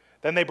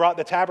 Then they brought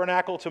the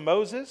tabernacle to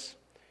Moses,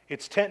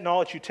 its tent and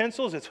all its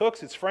utensils, its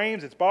hooks, its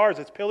frames, its bars,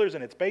 its pillars,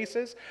 and its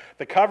bases,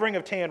 the covering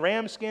of tan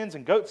ram skins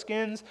and goat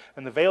skins,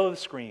 and the veil of the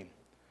screen,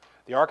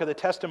 the ark of the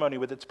testimony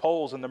with its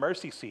poles and the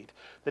mercy seat,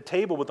 the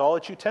table with all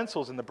its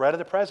utensils and the bread of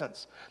the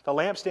presence, the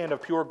lampstand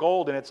of pure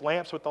gold and its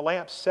lamps with the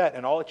lamps set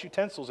and all its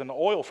utensils and the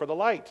oil for the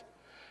light,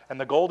 and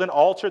the golden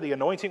altar, the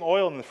anointing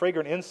oil and the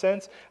fragrant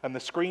incense, and the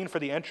screen for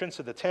the entrance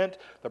of the tent,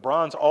 the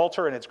bronze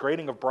altar and its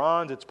grating of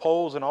bronze, its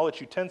poles and all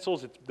its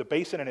utensils, the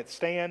basin and its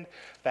stand,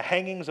 the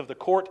hangings of the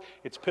court,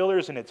 its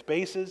pillars and its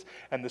bases,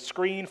 and the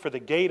screen for the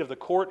gate of the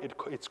court,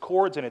 its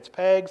cords and its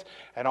pegs,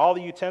 and all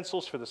the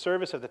utensils for the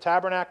service of the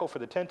tabernacle for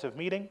the tent of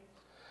meeting,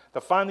 the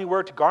finely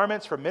worked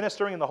garments for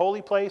ministering in the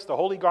holy place, the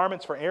holy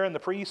garments for Aaron the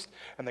priest,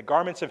 and the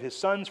garments of his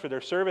sons for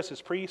their service as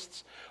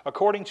priests,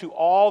 according to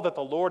all that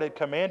the Lord had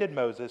commanded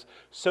Moses,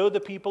 so the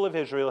people of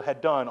Israel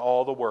had done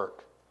all the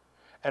work.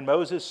 And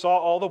Moses saw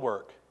all the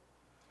work,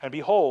 and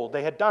behold,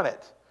 they had done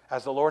it,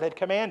 as the Lord had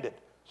commanded,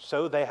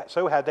 so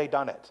had they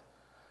done it.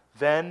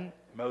 Then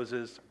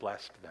Moses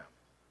blessed them.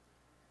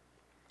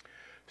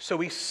 So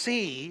we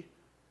see,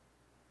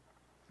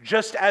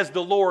 just as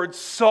the Lord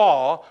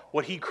saw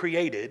what he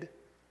created,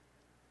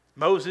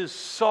 Moses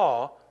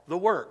saw the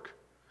work.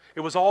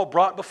 It was all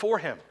brought before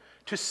him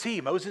to see.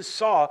 Moses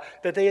saw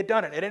that they had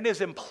done it, and it is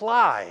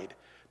implied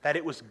that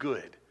it was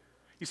good.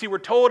 You see, we're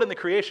told in the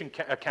creation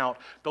account,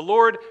 the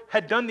Lord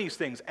had done these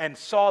things and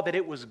saw that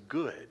it was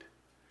good.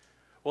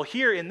 Well,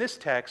 here in this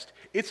text,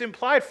 it's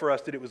implied for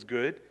us that it was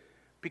good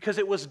because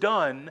it was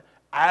done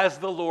as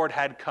the Lord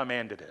had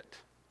commanded it.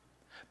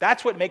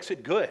 That's what makes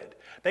it good.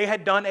 They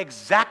had done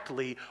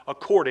exactly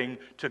according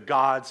to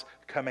God's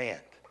command.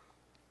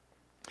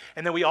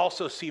 And then we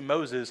also see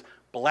Moses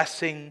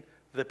blessing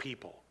the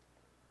people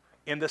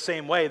in the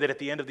same way that at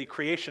the end of the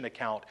creation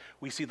account,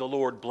 we see the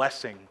Lord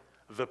blessing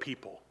the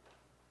people.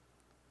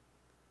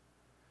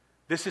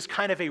 This is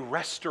kind of a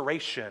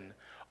restoration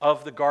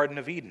of the Garden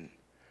of Eden.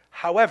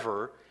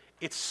 However,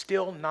 it's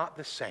still not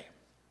the same.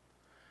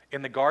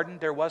 In the garden,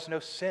 there was no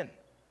sin.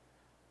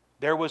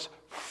 There was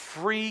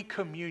free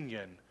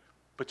communion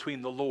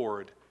between the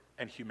Lord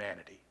and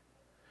humanity.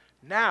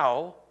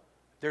 Now,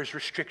 there's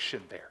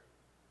restriction there.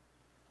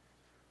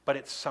 But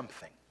it's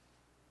something.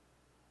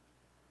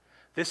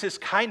 This is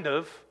kind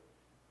of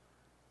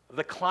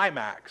the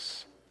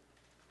climax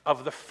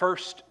of the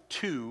first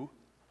two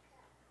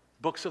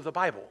books of the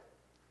Bible.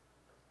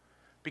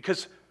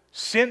 Because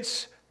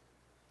since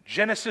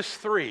Genesis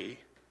 3,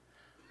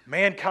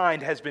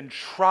 mankind has been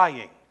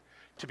trying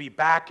to be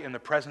back in the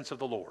presence of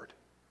the Lord.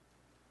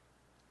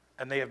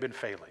 And they have been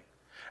failing.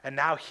 And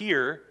now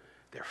here,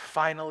 they're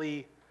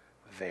finally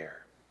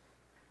there.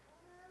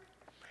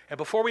 And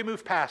before we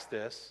move past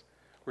this,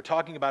 we're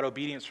talking about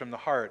obedience from the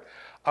heart.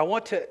 I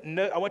want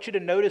you to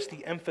notice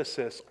the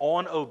emphasis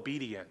on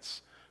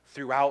obedience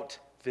throughout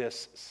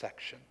this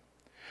section.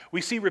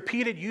 We see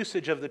repeated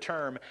usage of the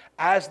term,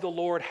 as the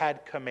Lord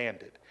had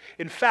commanded.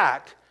 In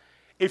fact,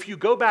 if you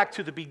go back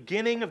to the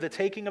beginning of the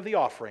taking of the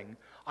offering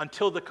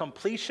until the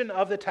completion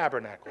of the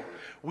tabernacle,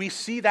 we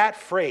see that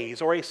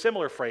phrase, or a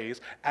similar phrase,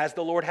 as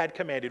the Lord had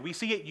commanded. We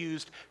see it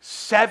used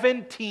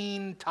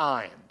 17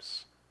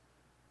 times.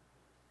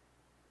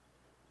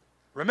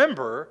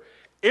 Remember,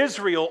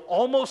 Israel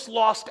almost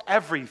lost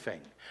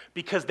everything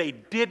because they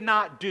did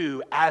not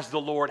do as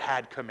the Lord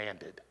had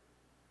commanded.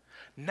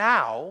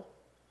 Now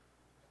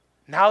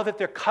that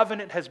their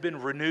covenant has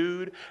been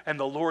renewed and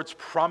the Lord's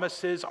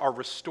promises are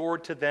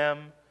restored to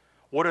them,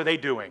 what are they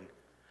doing?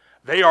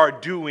 They are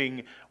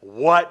doing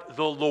what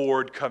the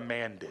Lord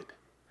commanded.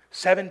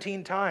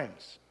 17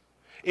 times.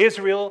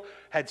 Israel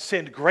had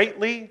sinned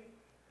greatly,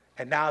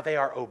 and now they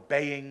are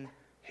obeying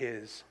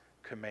his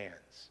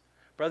commands.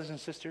 Brothers and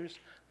sisters,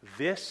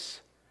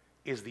 this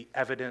is the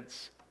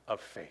evidence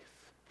of faith.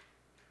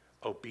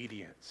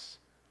 Obedience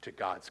to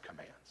God's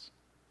commands.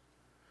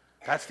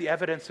 That's the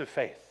evidence of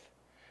faith.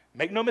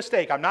 Make no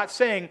mistake, I'm not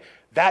saying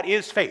that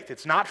is faith.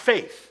 It's not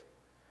faith.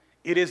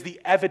 It is the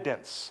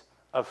evidence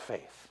of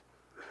faith.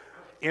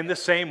 In the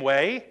same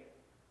way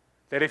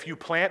that if you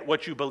plant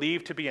what you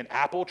believe to be an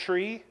apple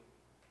tree,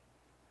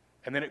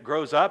 and then it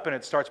grows up and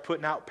it starts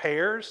putting out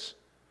pears,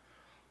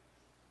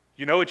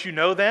 you know what you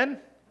know then?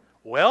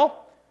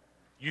 Well,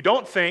 you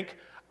don't think,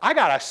 I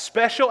got a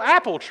special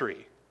apple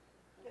tree.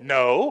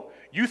 No,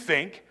 you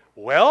think,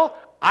 well,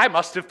 I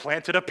must have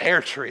planted a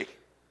pear tree.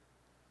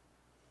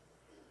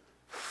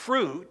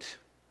 Fruit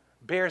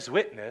bears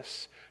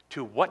witness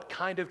to what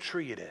kind of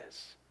tree it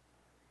is.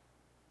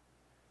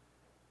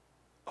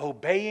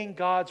 Obeying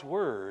God's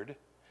word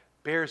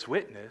bears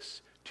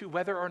witness to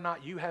whether or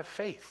not you have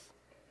faith.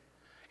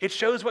 It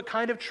shows what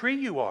kind of tree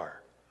you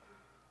are.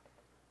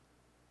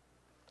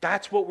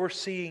 That's what we're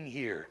seeing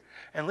here.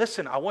 And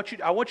listen, I want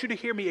you to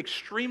hear me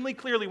extremely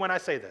clearly when I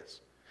say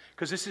this,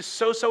 because this is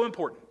so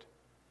important.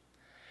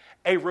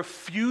 A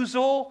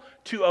refusal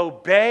to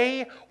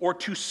obey or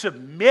to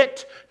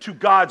submit to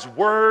God's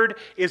word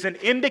is an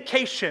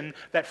indication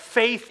that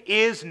faith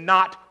is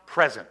not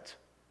present.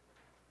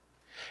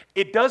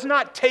 It does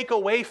not take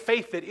away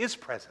faith that is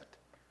present.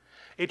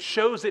 It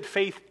shows that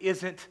faith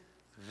isn't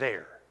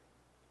there.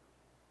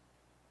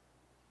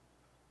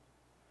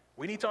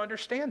 We need to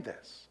understand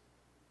this.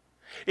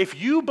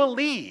 If you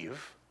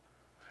believe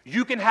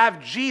you can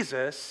have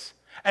Jesus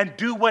and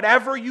do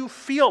whatever you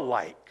feel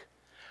like,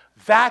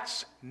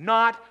 that's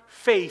not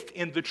faith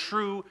in the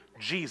true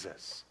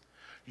Jesus.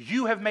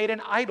 You have made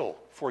an idol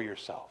for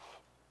yourself.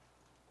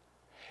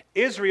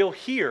 Israel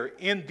here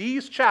in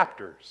these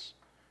chapters,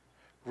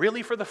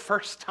 really for the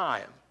first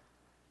time,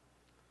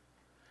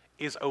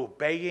 is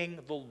obeying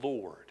the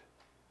Lord,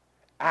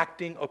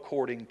 acting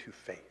according to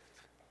faith.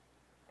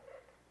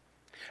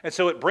 And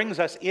so it brings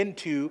us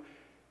into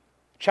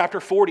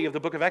chapter 40 of the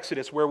book of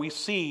Exodus, where we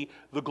see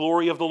the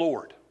glory of the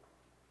Lord.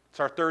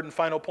 It's our third and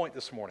final point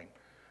this morning.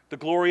 The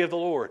glory of the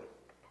Lord.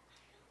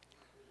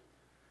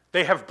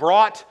 They have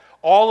brought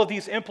all of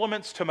these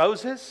implements to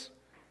Moses.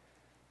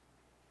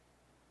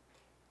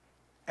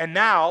 And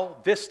now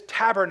this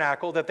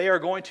tabernacle that they are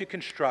going to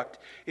construct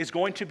is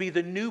going to be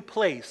the new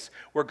place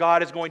where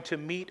God is going to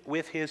meet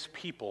with his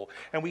people.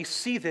 And we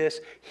see this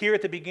here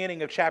at the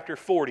beginning of chapter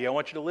 40. I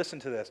want you to listen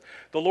to this.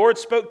 The Lord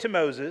spoke to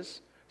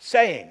Moses,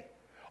 saying,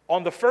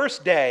 "On the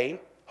first day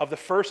of the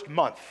first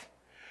month,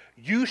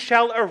 you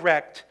shall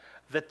erect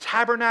the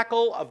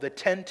tabernacle of the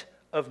tent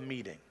of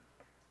meeting."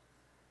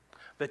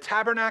 The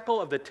tabernacle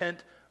of the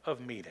tent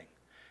of meeting.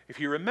 If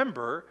you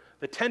remember,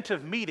 the tent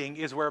of meeting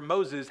is where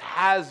Moses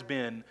has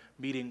been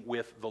meeting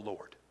with the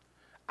Lord.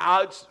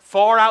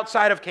 Far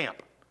outside of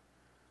camp.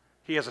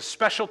 He has a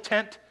special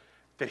tent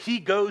that he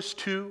goes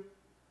to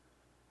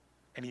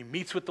and he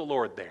meets with the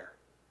Lord there.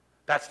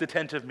 That's the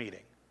tent of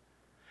meeting.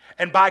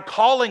 And by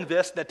calling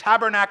this the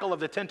tabernacle of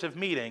the tent of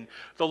meeting,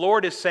 the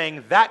Lord is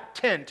saying that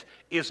tent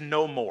is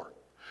no more.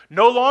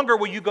 No longer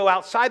will you go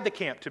outside the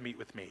camp to meet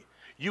with me.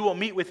 You will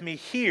meet with me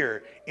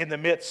here in the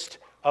midst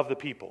of the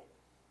people.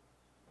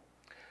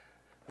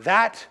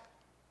 That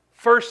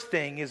first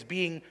thing is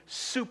being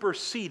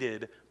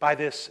superseded by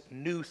this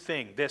new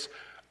thing, this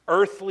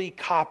earthly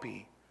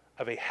copy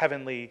of a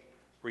heavenly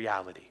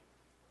reality.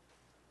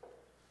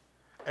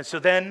 And so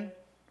then,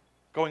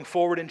 going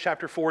forward in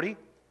chapter 40,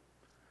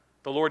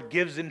 the Lord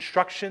gives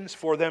instructions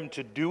for them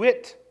to do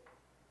it,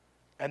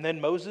 and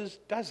then Moses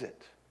does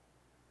it.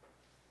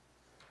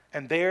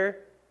 And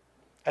there,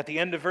 at the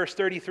end of verse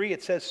 33,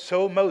 it says,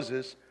 "So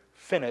Moses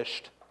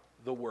finished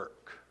the work."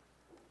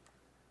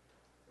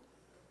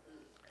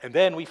 And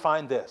then we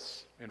find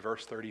this in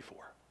verse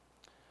 34.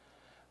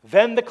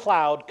 "Then the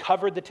cloud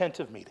covered the tent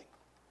of meeting,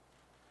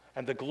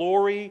 and the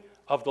glory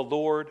of the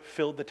Lord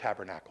filled the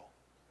tabernacle.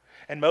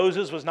 And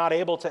Moses was not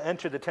able to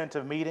enter the tent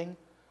of meeting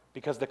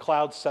because the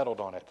cloud settled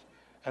on it,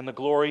 and the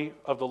glory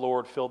of the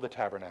Lord filled the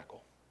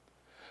tabernacle.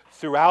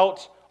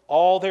 Throughout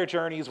all their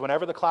journeys,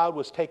 whenever the cloud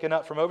was taken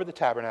up from over the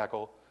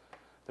tabernacle,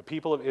 the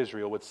people of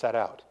Israel would set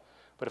out.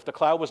 But if the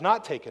cloud was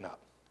not taken up,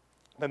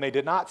 then they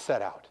did not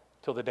set out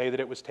till the day that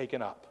it was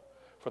taken up.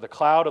 For the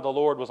cloud of the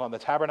Lord was on the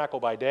tabernacle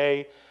by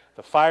day,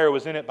 the fire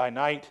was in it by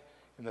night,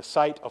 in the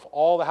sight of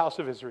all the house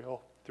of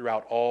Israel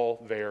throughout all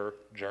their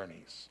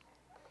journeys."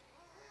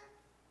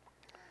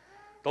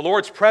 The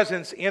Lord's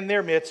presence in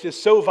their midst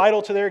is so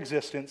vital to their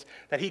existence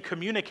that he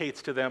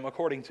communicates to them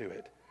according to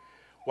it.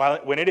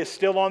 When it is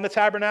still on the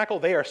tabernacle,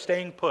 they are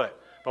staying put.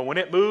 But when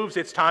it moves,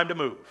 it's time to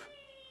move.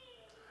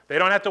 They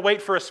don't have to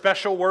wait for a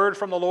special word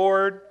from the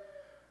Lord.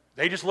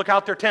 They just look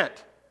out their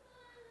tent.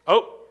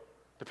 Oh,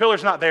 the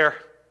pillar's not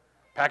there.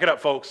 Pack it up,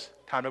 folks.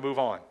 Time to move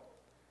on.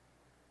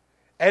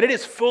 And it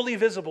is fully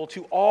visible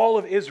to all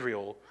of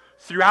Israel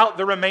throughout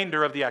the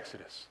remainder of the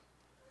Exodus.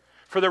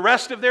 For the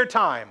rest of their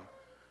time,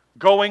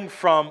 going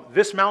from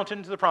this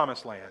mountain to the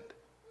promised land,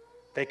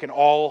 they can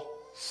all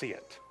see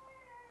it.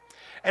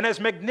 And as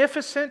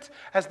magnificent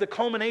as the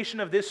culmination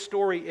of this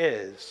story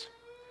is,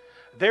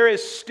 there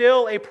is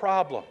still a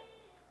problem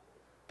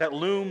that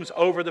looms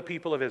over the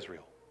people of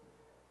Israel.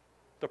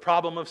 The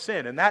problem of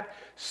sin. And that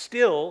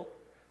still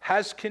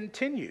has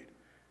continued.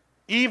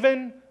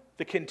 Even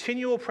the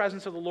continual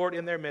presence of the Lord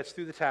in their midst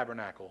through the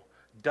tabernacle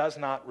does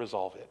not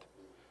resolve it.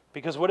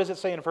 Because what does it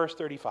say in verse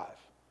 35?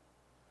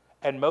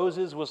 "And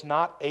Moses was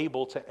not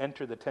able to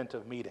enter the tent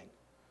of meeting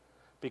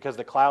because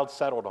the cloud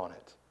settled on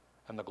it,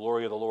 and the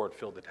glory of the Lord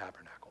filled the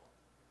tabernacle."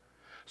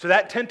 So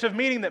that tent of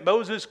meeting that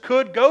Moses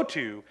could go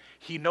to,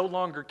 he no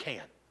longer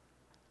can.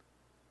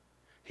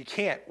 He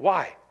can't.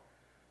 Why?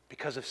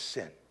 Because of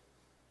sin.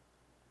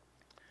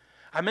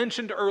 I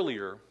mentioned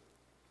earlier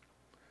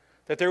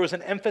that there was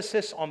an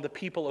emphasis on the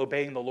people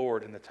obeying the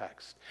Lord in the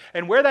text.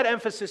 And where that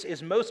emphasis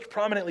is most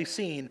prominently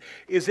seen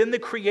is in the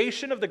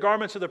creation of the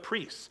garments of the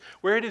priests,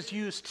 where it is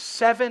used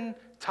 7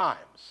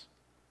 times.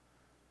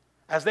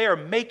 As they are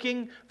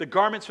making the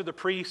garments for the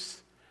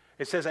priests,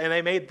 it says, and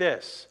they made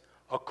this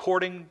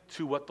according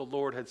to what the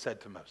Lord had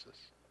said to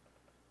Moses.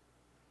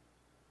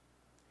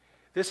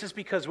 This is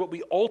because what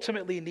we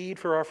ultimately need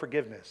for our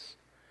forgiveness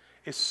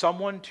is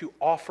someone to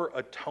offer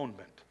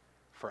atonement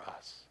for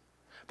us.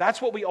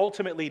 That's what we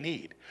ultimately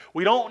need.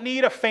 We don't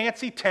need a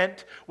fancy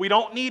tent. We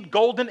don't need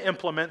golden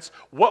implements.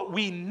 What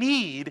we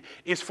need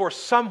is for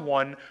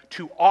someone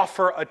to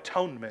offer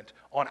atonement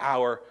on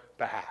our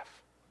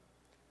behalf.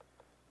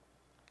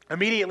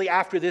 Immediately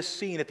after this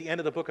scene at the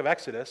end of the book of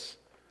Exodus,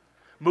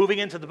 moving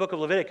into the book of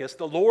Leviticus,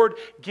 the Lord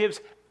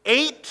gives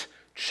 8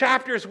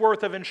 chapters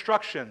worth of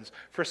instructions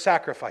for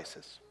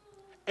sacrifices.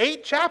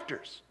 8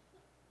 chapters.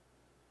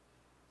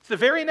 It's the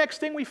very next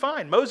thing we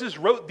find. Moses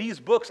wrote these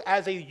books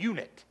as a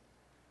unit.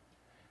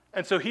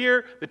 And so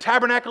here, the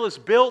tabernacle is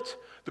built,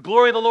 the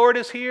glory of the Lord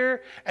is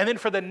here, and then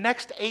for the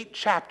next 8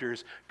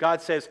 chapters,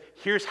 God says,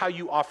 here's how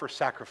you offer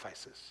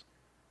sacrifices.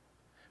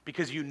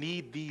 Because you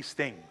need these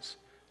things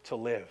to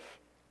live.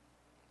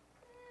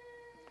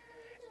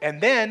 And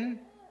then,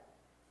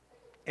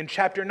 in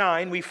chapter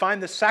 9, we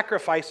find the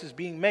sacrifices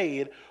being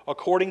made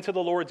according to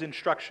the Lord's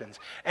instructions.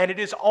 And it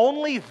is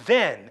only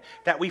then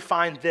that we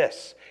find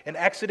this. In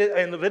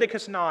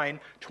Leviticus 9,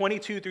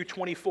 22 through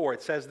 24,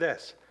 it says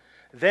this.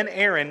 Then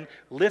Aaron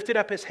lifted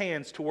up his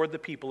hands toward the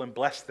people and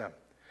blessed them.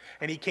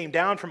 And he came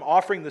down from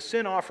offering the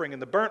sin offering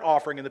and the burnt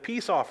offering and the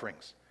peace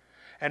offerings.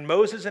 And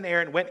Moses and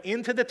Aaron went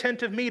into the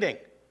tent of meeting.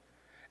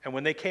 And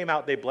when they came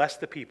out, they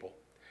blessed the people.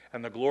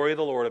 And the glory of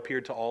the Lord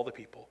appeared to all the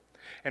people.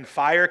 And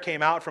fire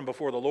came out from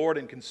before the Lord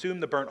and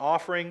consumed the burnt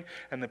offering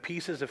and the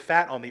pieces of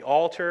fat on the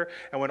altar.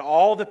 And when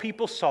all the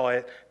people saw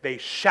it, they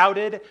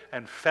shouted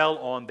and fell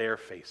on their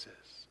faces.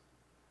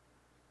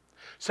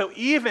 So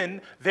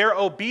even their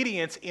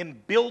obedience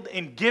in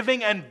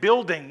giving and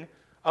building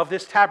of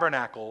this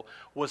tabernacle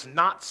was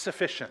not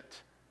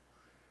sufficient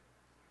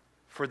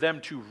for them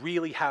to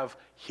really have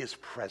his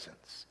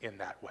presence in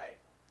that way.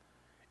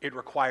 It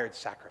required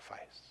sacrifice.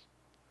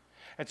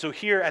 And so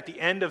here at the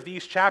end of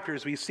these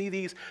chapters, we see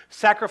these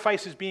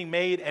sacrifices being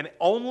made, and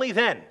only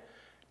then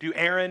do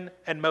Aaron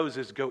and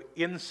Moses go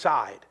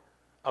inside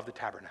of the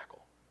tabernacle.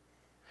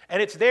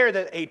 And it's there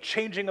that a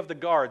changing of the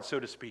guard, so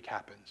to speak,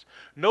 happens.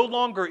 No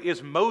longer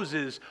is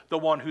Moses the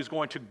one who's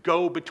going to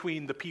go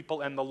between the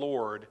people and the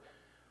Lord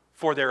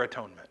for their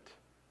atonement.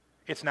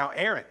 It's now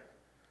Aaron,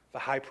 the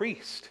high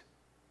priest.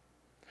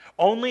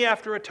 Only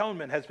after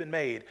atonement has been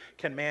made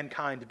can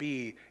mankind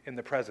be in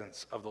the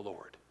presence of the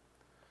Lord.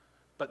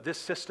 But this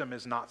system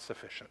is not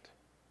sufficient.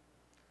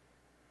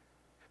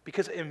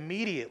 Because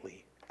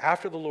immediately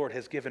after the Lord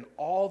has given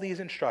all these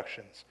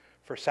instructions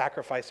for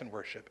sacrifice and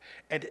worship,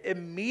 and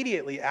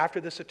immediately after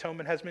this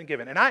atonement has been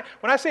given, and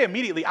when I say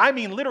immediately, I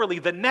mean literally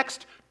the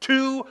next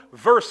 2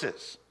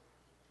 verses.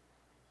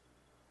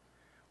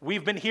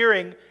 We've been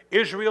hearing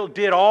Israel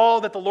did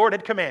all that the Lord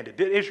had commanded.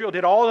 Israel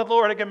did all that the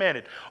Lord had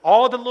commanded.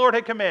 All that the Lord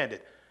had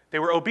commanded. They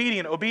were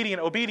obedient,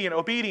 obedient, obedient,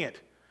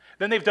 obedient.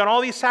 Then they've done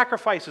all these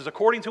sacrifices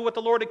according to what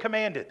the Lord had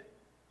commanded.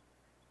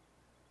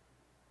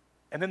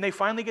 And then they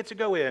finally get to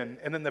go in,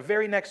 and then the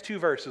very next 2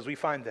 verses we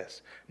find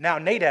this. Now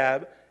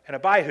Nadab and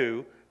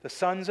Abihu, the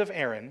sons of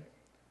Aaron,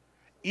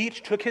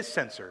 each took his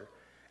censer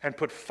and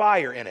put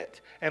fire in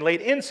it, and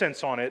laid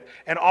incense on it,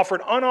 and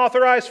offered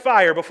unauthorized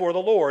fire before the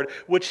Lord,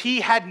 which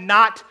he had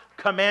not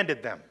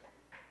commanded them.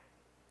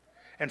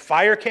 And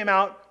fire came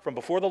out from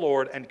before the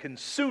Lord and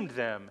consumed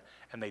them,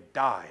 and they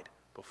died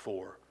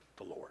before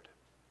the Lord.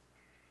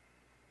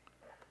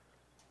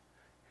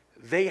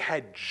 They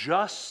had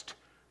just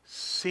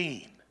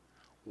seen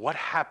what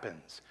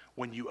happens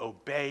when you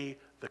obey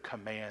the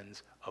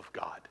commands of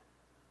God.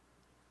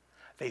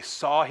 They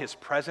saw his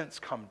presence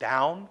come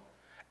down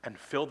and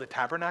fill the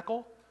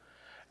tabernacle.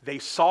 They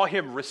saw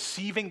him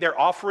receiving their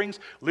offerings,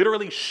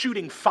 literally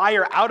shooting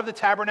fire out of the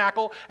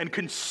tabernacle and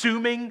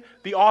consuming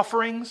the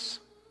offerings.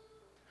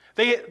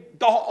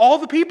 All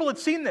the people had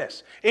seen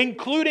this,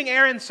 including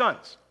Aaron's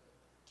sons.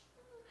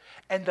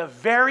 And the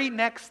very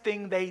next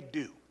thing they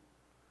do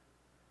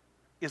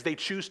is they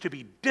choose to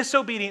be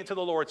disobedient to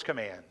the Lord's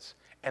commands,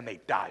 and they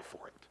die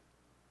for it.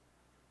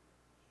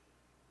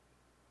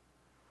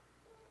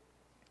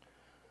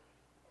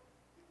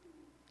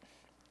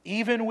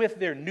 Even with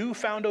their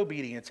newfound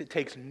obedience, it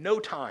takes no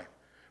time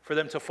for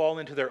them to fall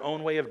into their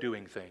own way of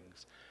doing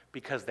things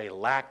because they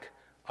lack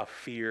a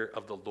fear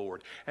of the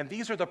Lord. And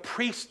these are the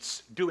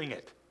priests doing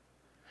it.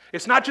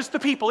 It's not just the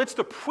people, it's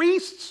the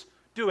priests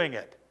doing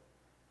it.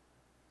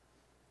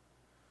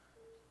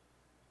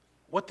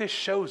 What this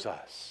shows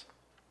us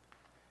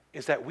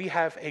is that we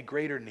have a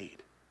greater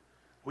need.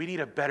 We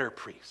need a better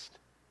priest.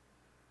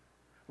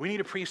 We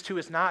need a priest who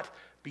is not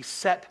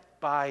beset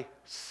by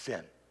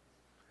sin.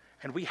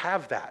 And we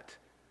have that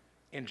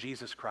in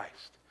Jesus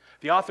Christ.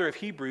 The author of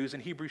Hebrews in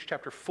Hebrews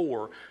chapter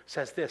 4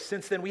 says this,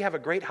 "Since then we have a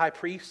great high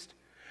priest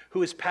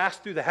who has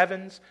passed through the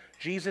heavens,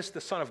 Jesus, the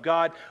Son of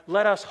God,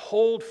 let us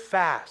hold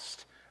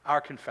fast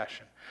our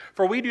confession.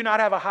 For we do not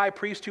have a high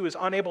priest who is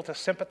unable to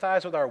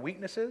sympathize with our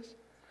weaknesses,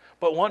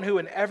 but one who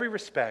in every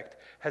respect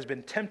has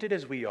been tempted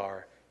as we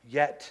are,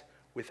 yet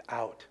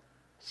without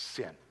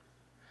sin.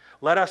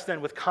 Let us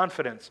then with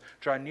confidence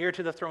draw near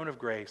to the throne of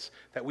grace,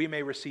 that we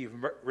may receive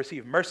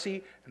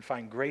mercy and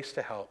find grace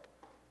to help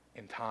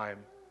in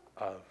time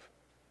of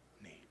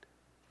need."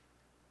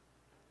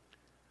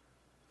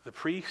 The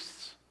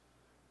priests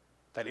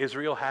that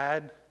Israel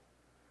had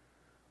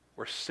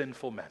were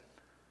sinful men.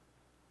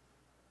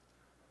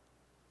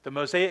 The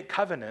Mosaic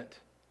covenant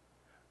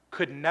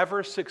could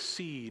never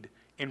succeed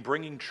in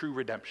bringing true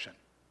redemption,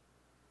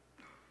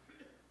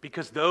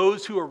 because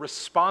those who are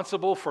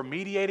responsible for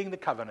mediating the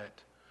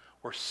covenant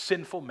were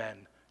sinful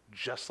men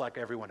just like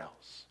everyone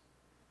else.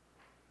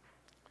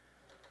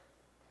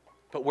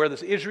 But where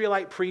the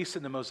Israelite priests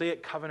in the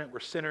Mosaic covenant were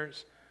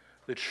sinners,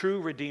 the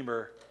true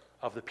Redeemer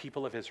of the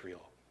people of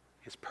Israel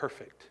is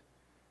perfect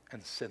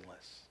and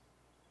sinless.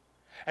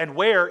 And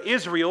where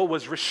Israel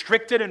was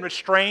restricted and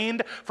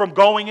restrained from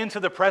going into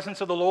the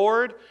presence of the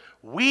Lord,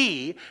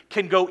 we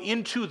can go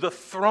into the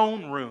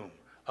throne room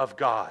of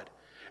God.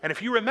 And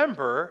if you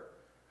remember,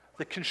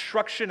 the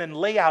construction and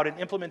layout and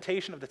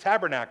implementation of the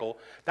tabernacle,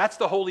 that's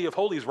the Holy of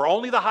Holies, where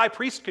only the high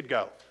priest could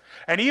go.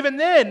 And even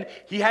then,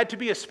 he had to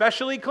be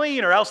especially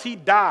clean or else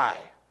he'd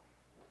die.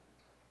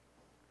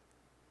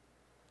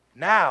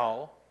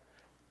 Now,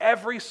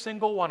 every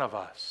single one of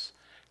us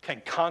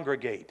can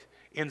congregate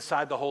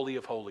inside the Holy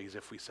of Holies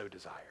if we so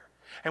desire.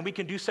 And we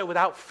can do so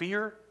without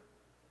fear.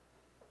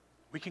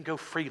 We can go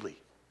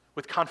freely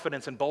with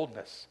confidence and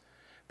boldness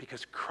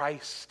because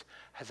Christ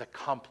has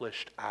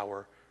accomplished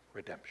our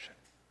redemption.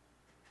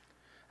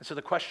 And so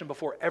the question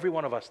before every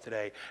one of us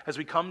today, as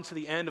we come to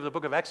the end of the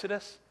book of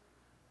Exodus,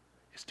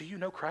 is, do you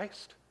know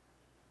Christ?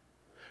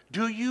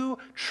 Do you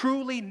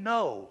truly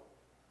know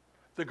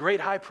the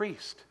great high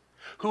priest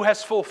who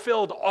has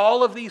fulfilled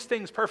all of these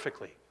things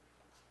perfectly?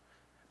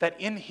 That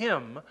in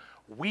him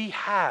we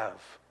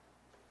have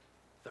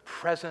the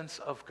presence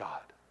of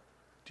God.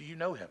 Do you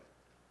know him?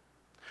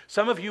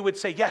 Some of you would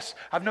say, yes,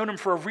 I've known him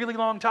for a really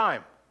long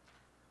time.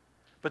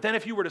 But then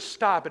if you were to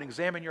stop and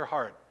examine your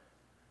heart,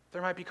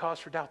 there might be cause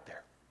for doubt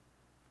there.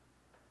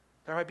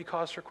 There might be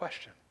cause for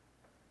question.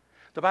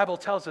 The Bible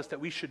tells us that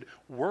we should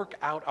work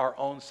out our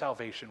own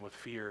salvation with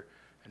fear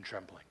and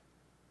trembling.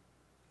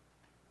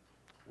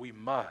 We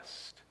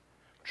must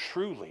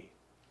truly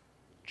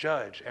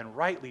judge and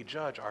rightly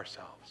judge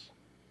ourselves,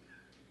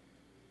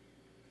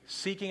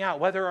 seeking out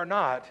whether or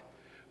not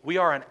we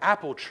are an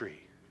apple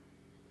tree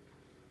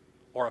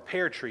or a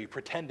pear tree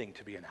pretending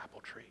to be an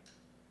apple tree.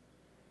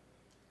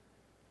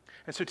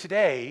 And so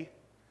today,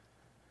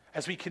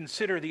 as we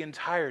consider the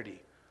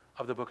entirety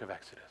of the book of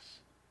Exodus,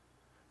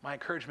 my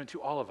encouragement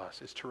to all of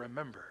us is to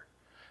remember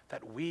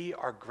that we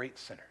are great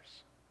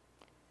sinners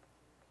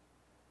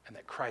and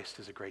that Christ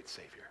is a great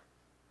Savior.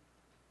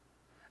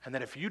 And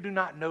that if you do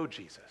not know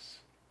Jesus,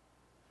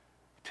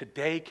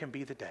 today can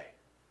be the day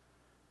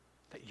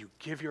that you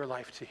give your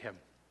life to him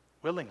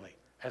willingly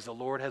as the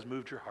Lord has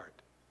moved your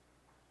heart,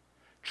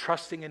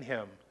 trusting in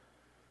him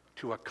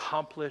to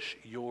accomplish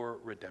your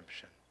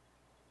redemption.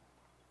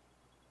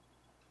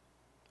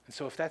 And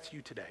so if that's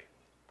you today,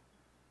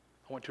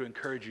 I want to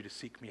encourage you to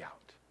seek me out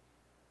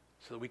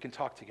so that we can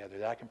talk together,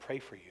 that I can pray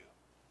for you,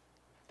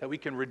 that we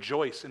can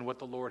rejoice in what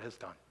the Lord has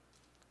done.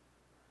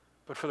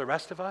 But for the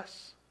rest of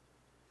us,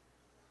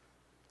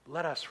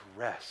 let us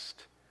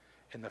rest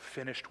in the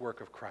finished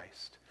work of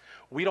Christ.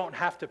 We don't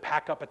have to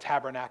pack up a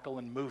tabernacle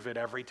and move it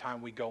every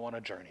time we go on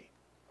a journey.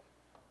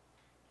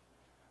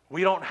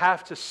 We don't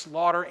have to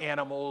slaughter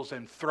animals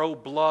and throw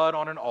blood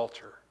on an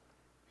altar.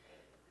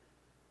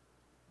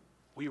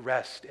 We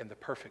rest in the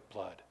perfect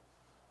blood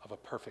of a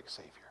perfect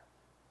Savior.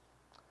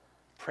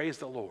 Praise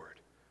the Lord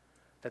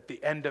that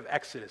the end of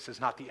Exodus is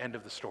not the end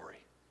of the story,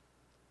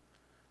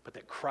 but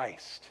that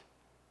Christ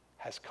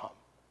has come.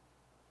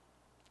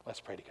 Let's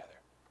pray together.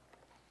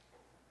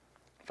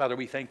 Father,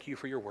 we thank you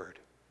for your word,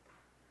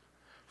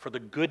 for the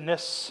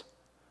goodness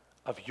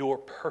of your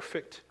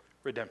perfect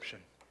redemption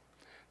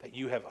that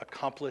you have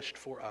accomplished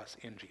for us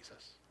in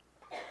Jesus.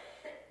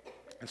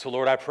 And so,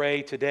 Lord, I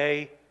pray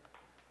today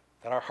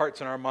that our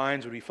hearts and our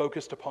minds would be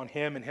focused upon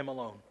him and him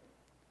alone,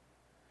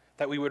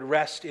 that we would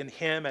rest in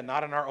him and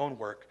not in our own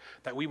work,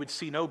 that we would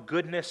see no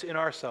goodness in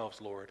ourselves,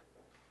 Lord,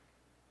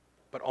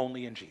 but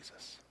only in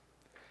Jesus.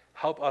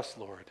 Help us,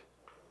 Lord,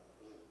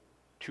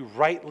 to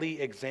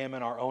rightly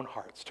examine our own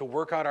hearts, to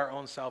work out our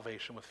own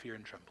salvation with fear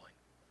and trembling.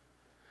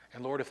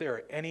 And Lord, if there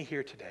are any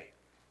here today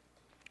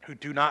who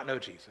do not know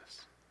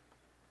Jesus,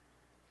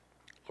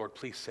 Lord,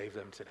 please save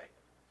them today.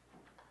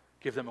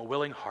 Give them a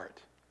willing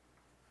heart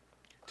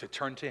to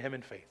turn to him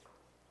in faith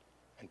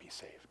and be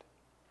saved.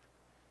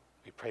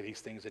 We pray these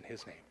things in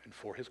his name and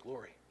for his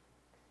glory.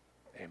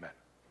 Amen.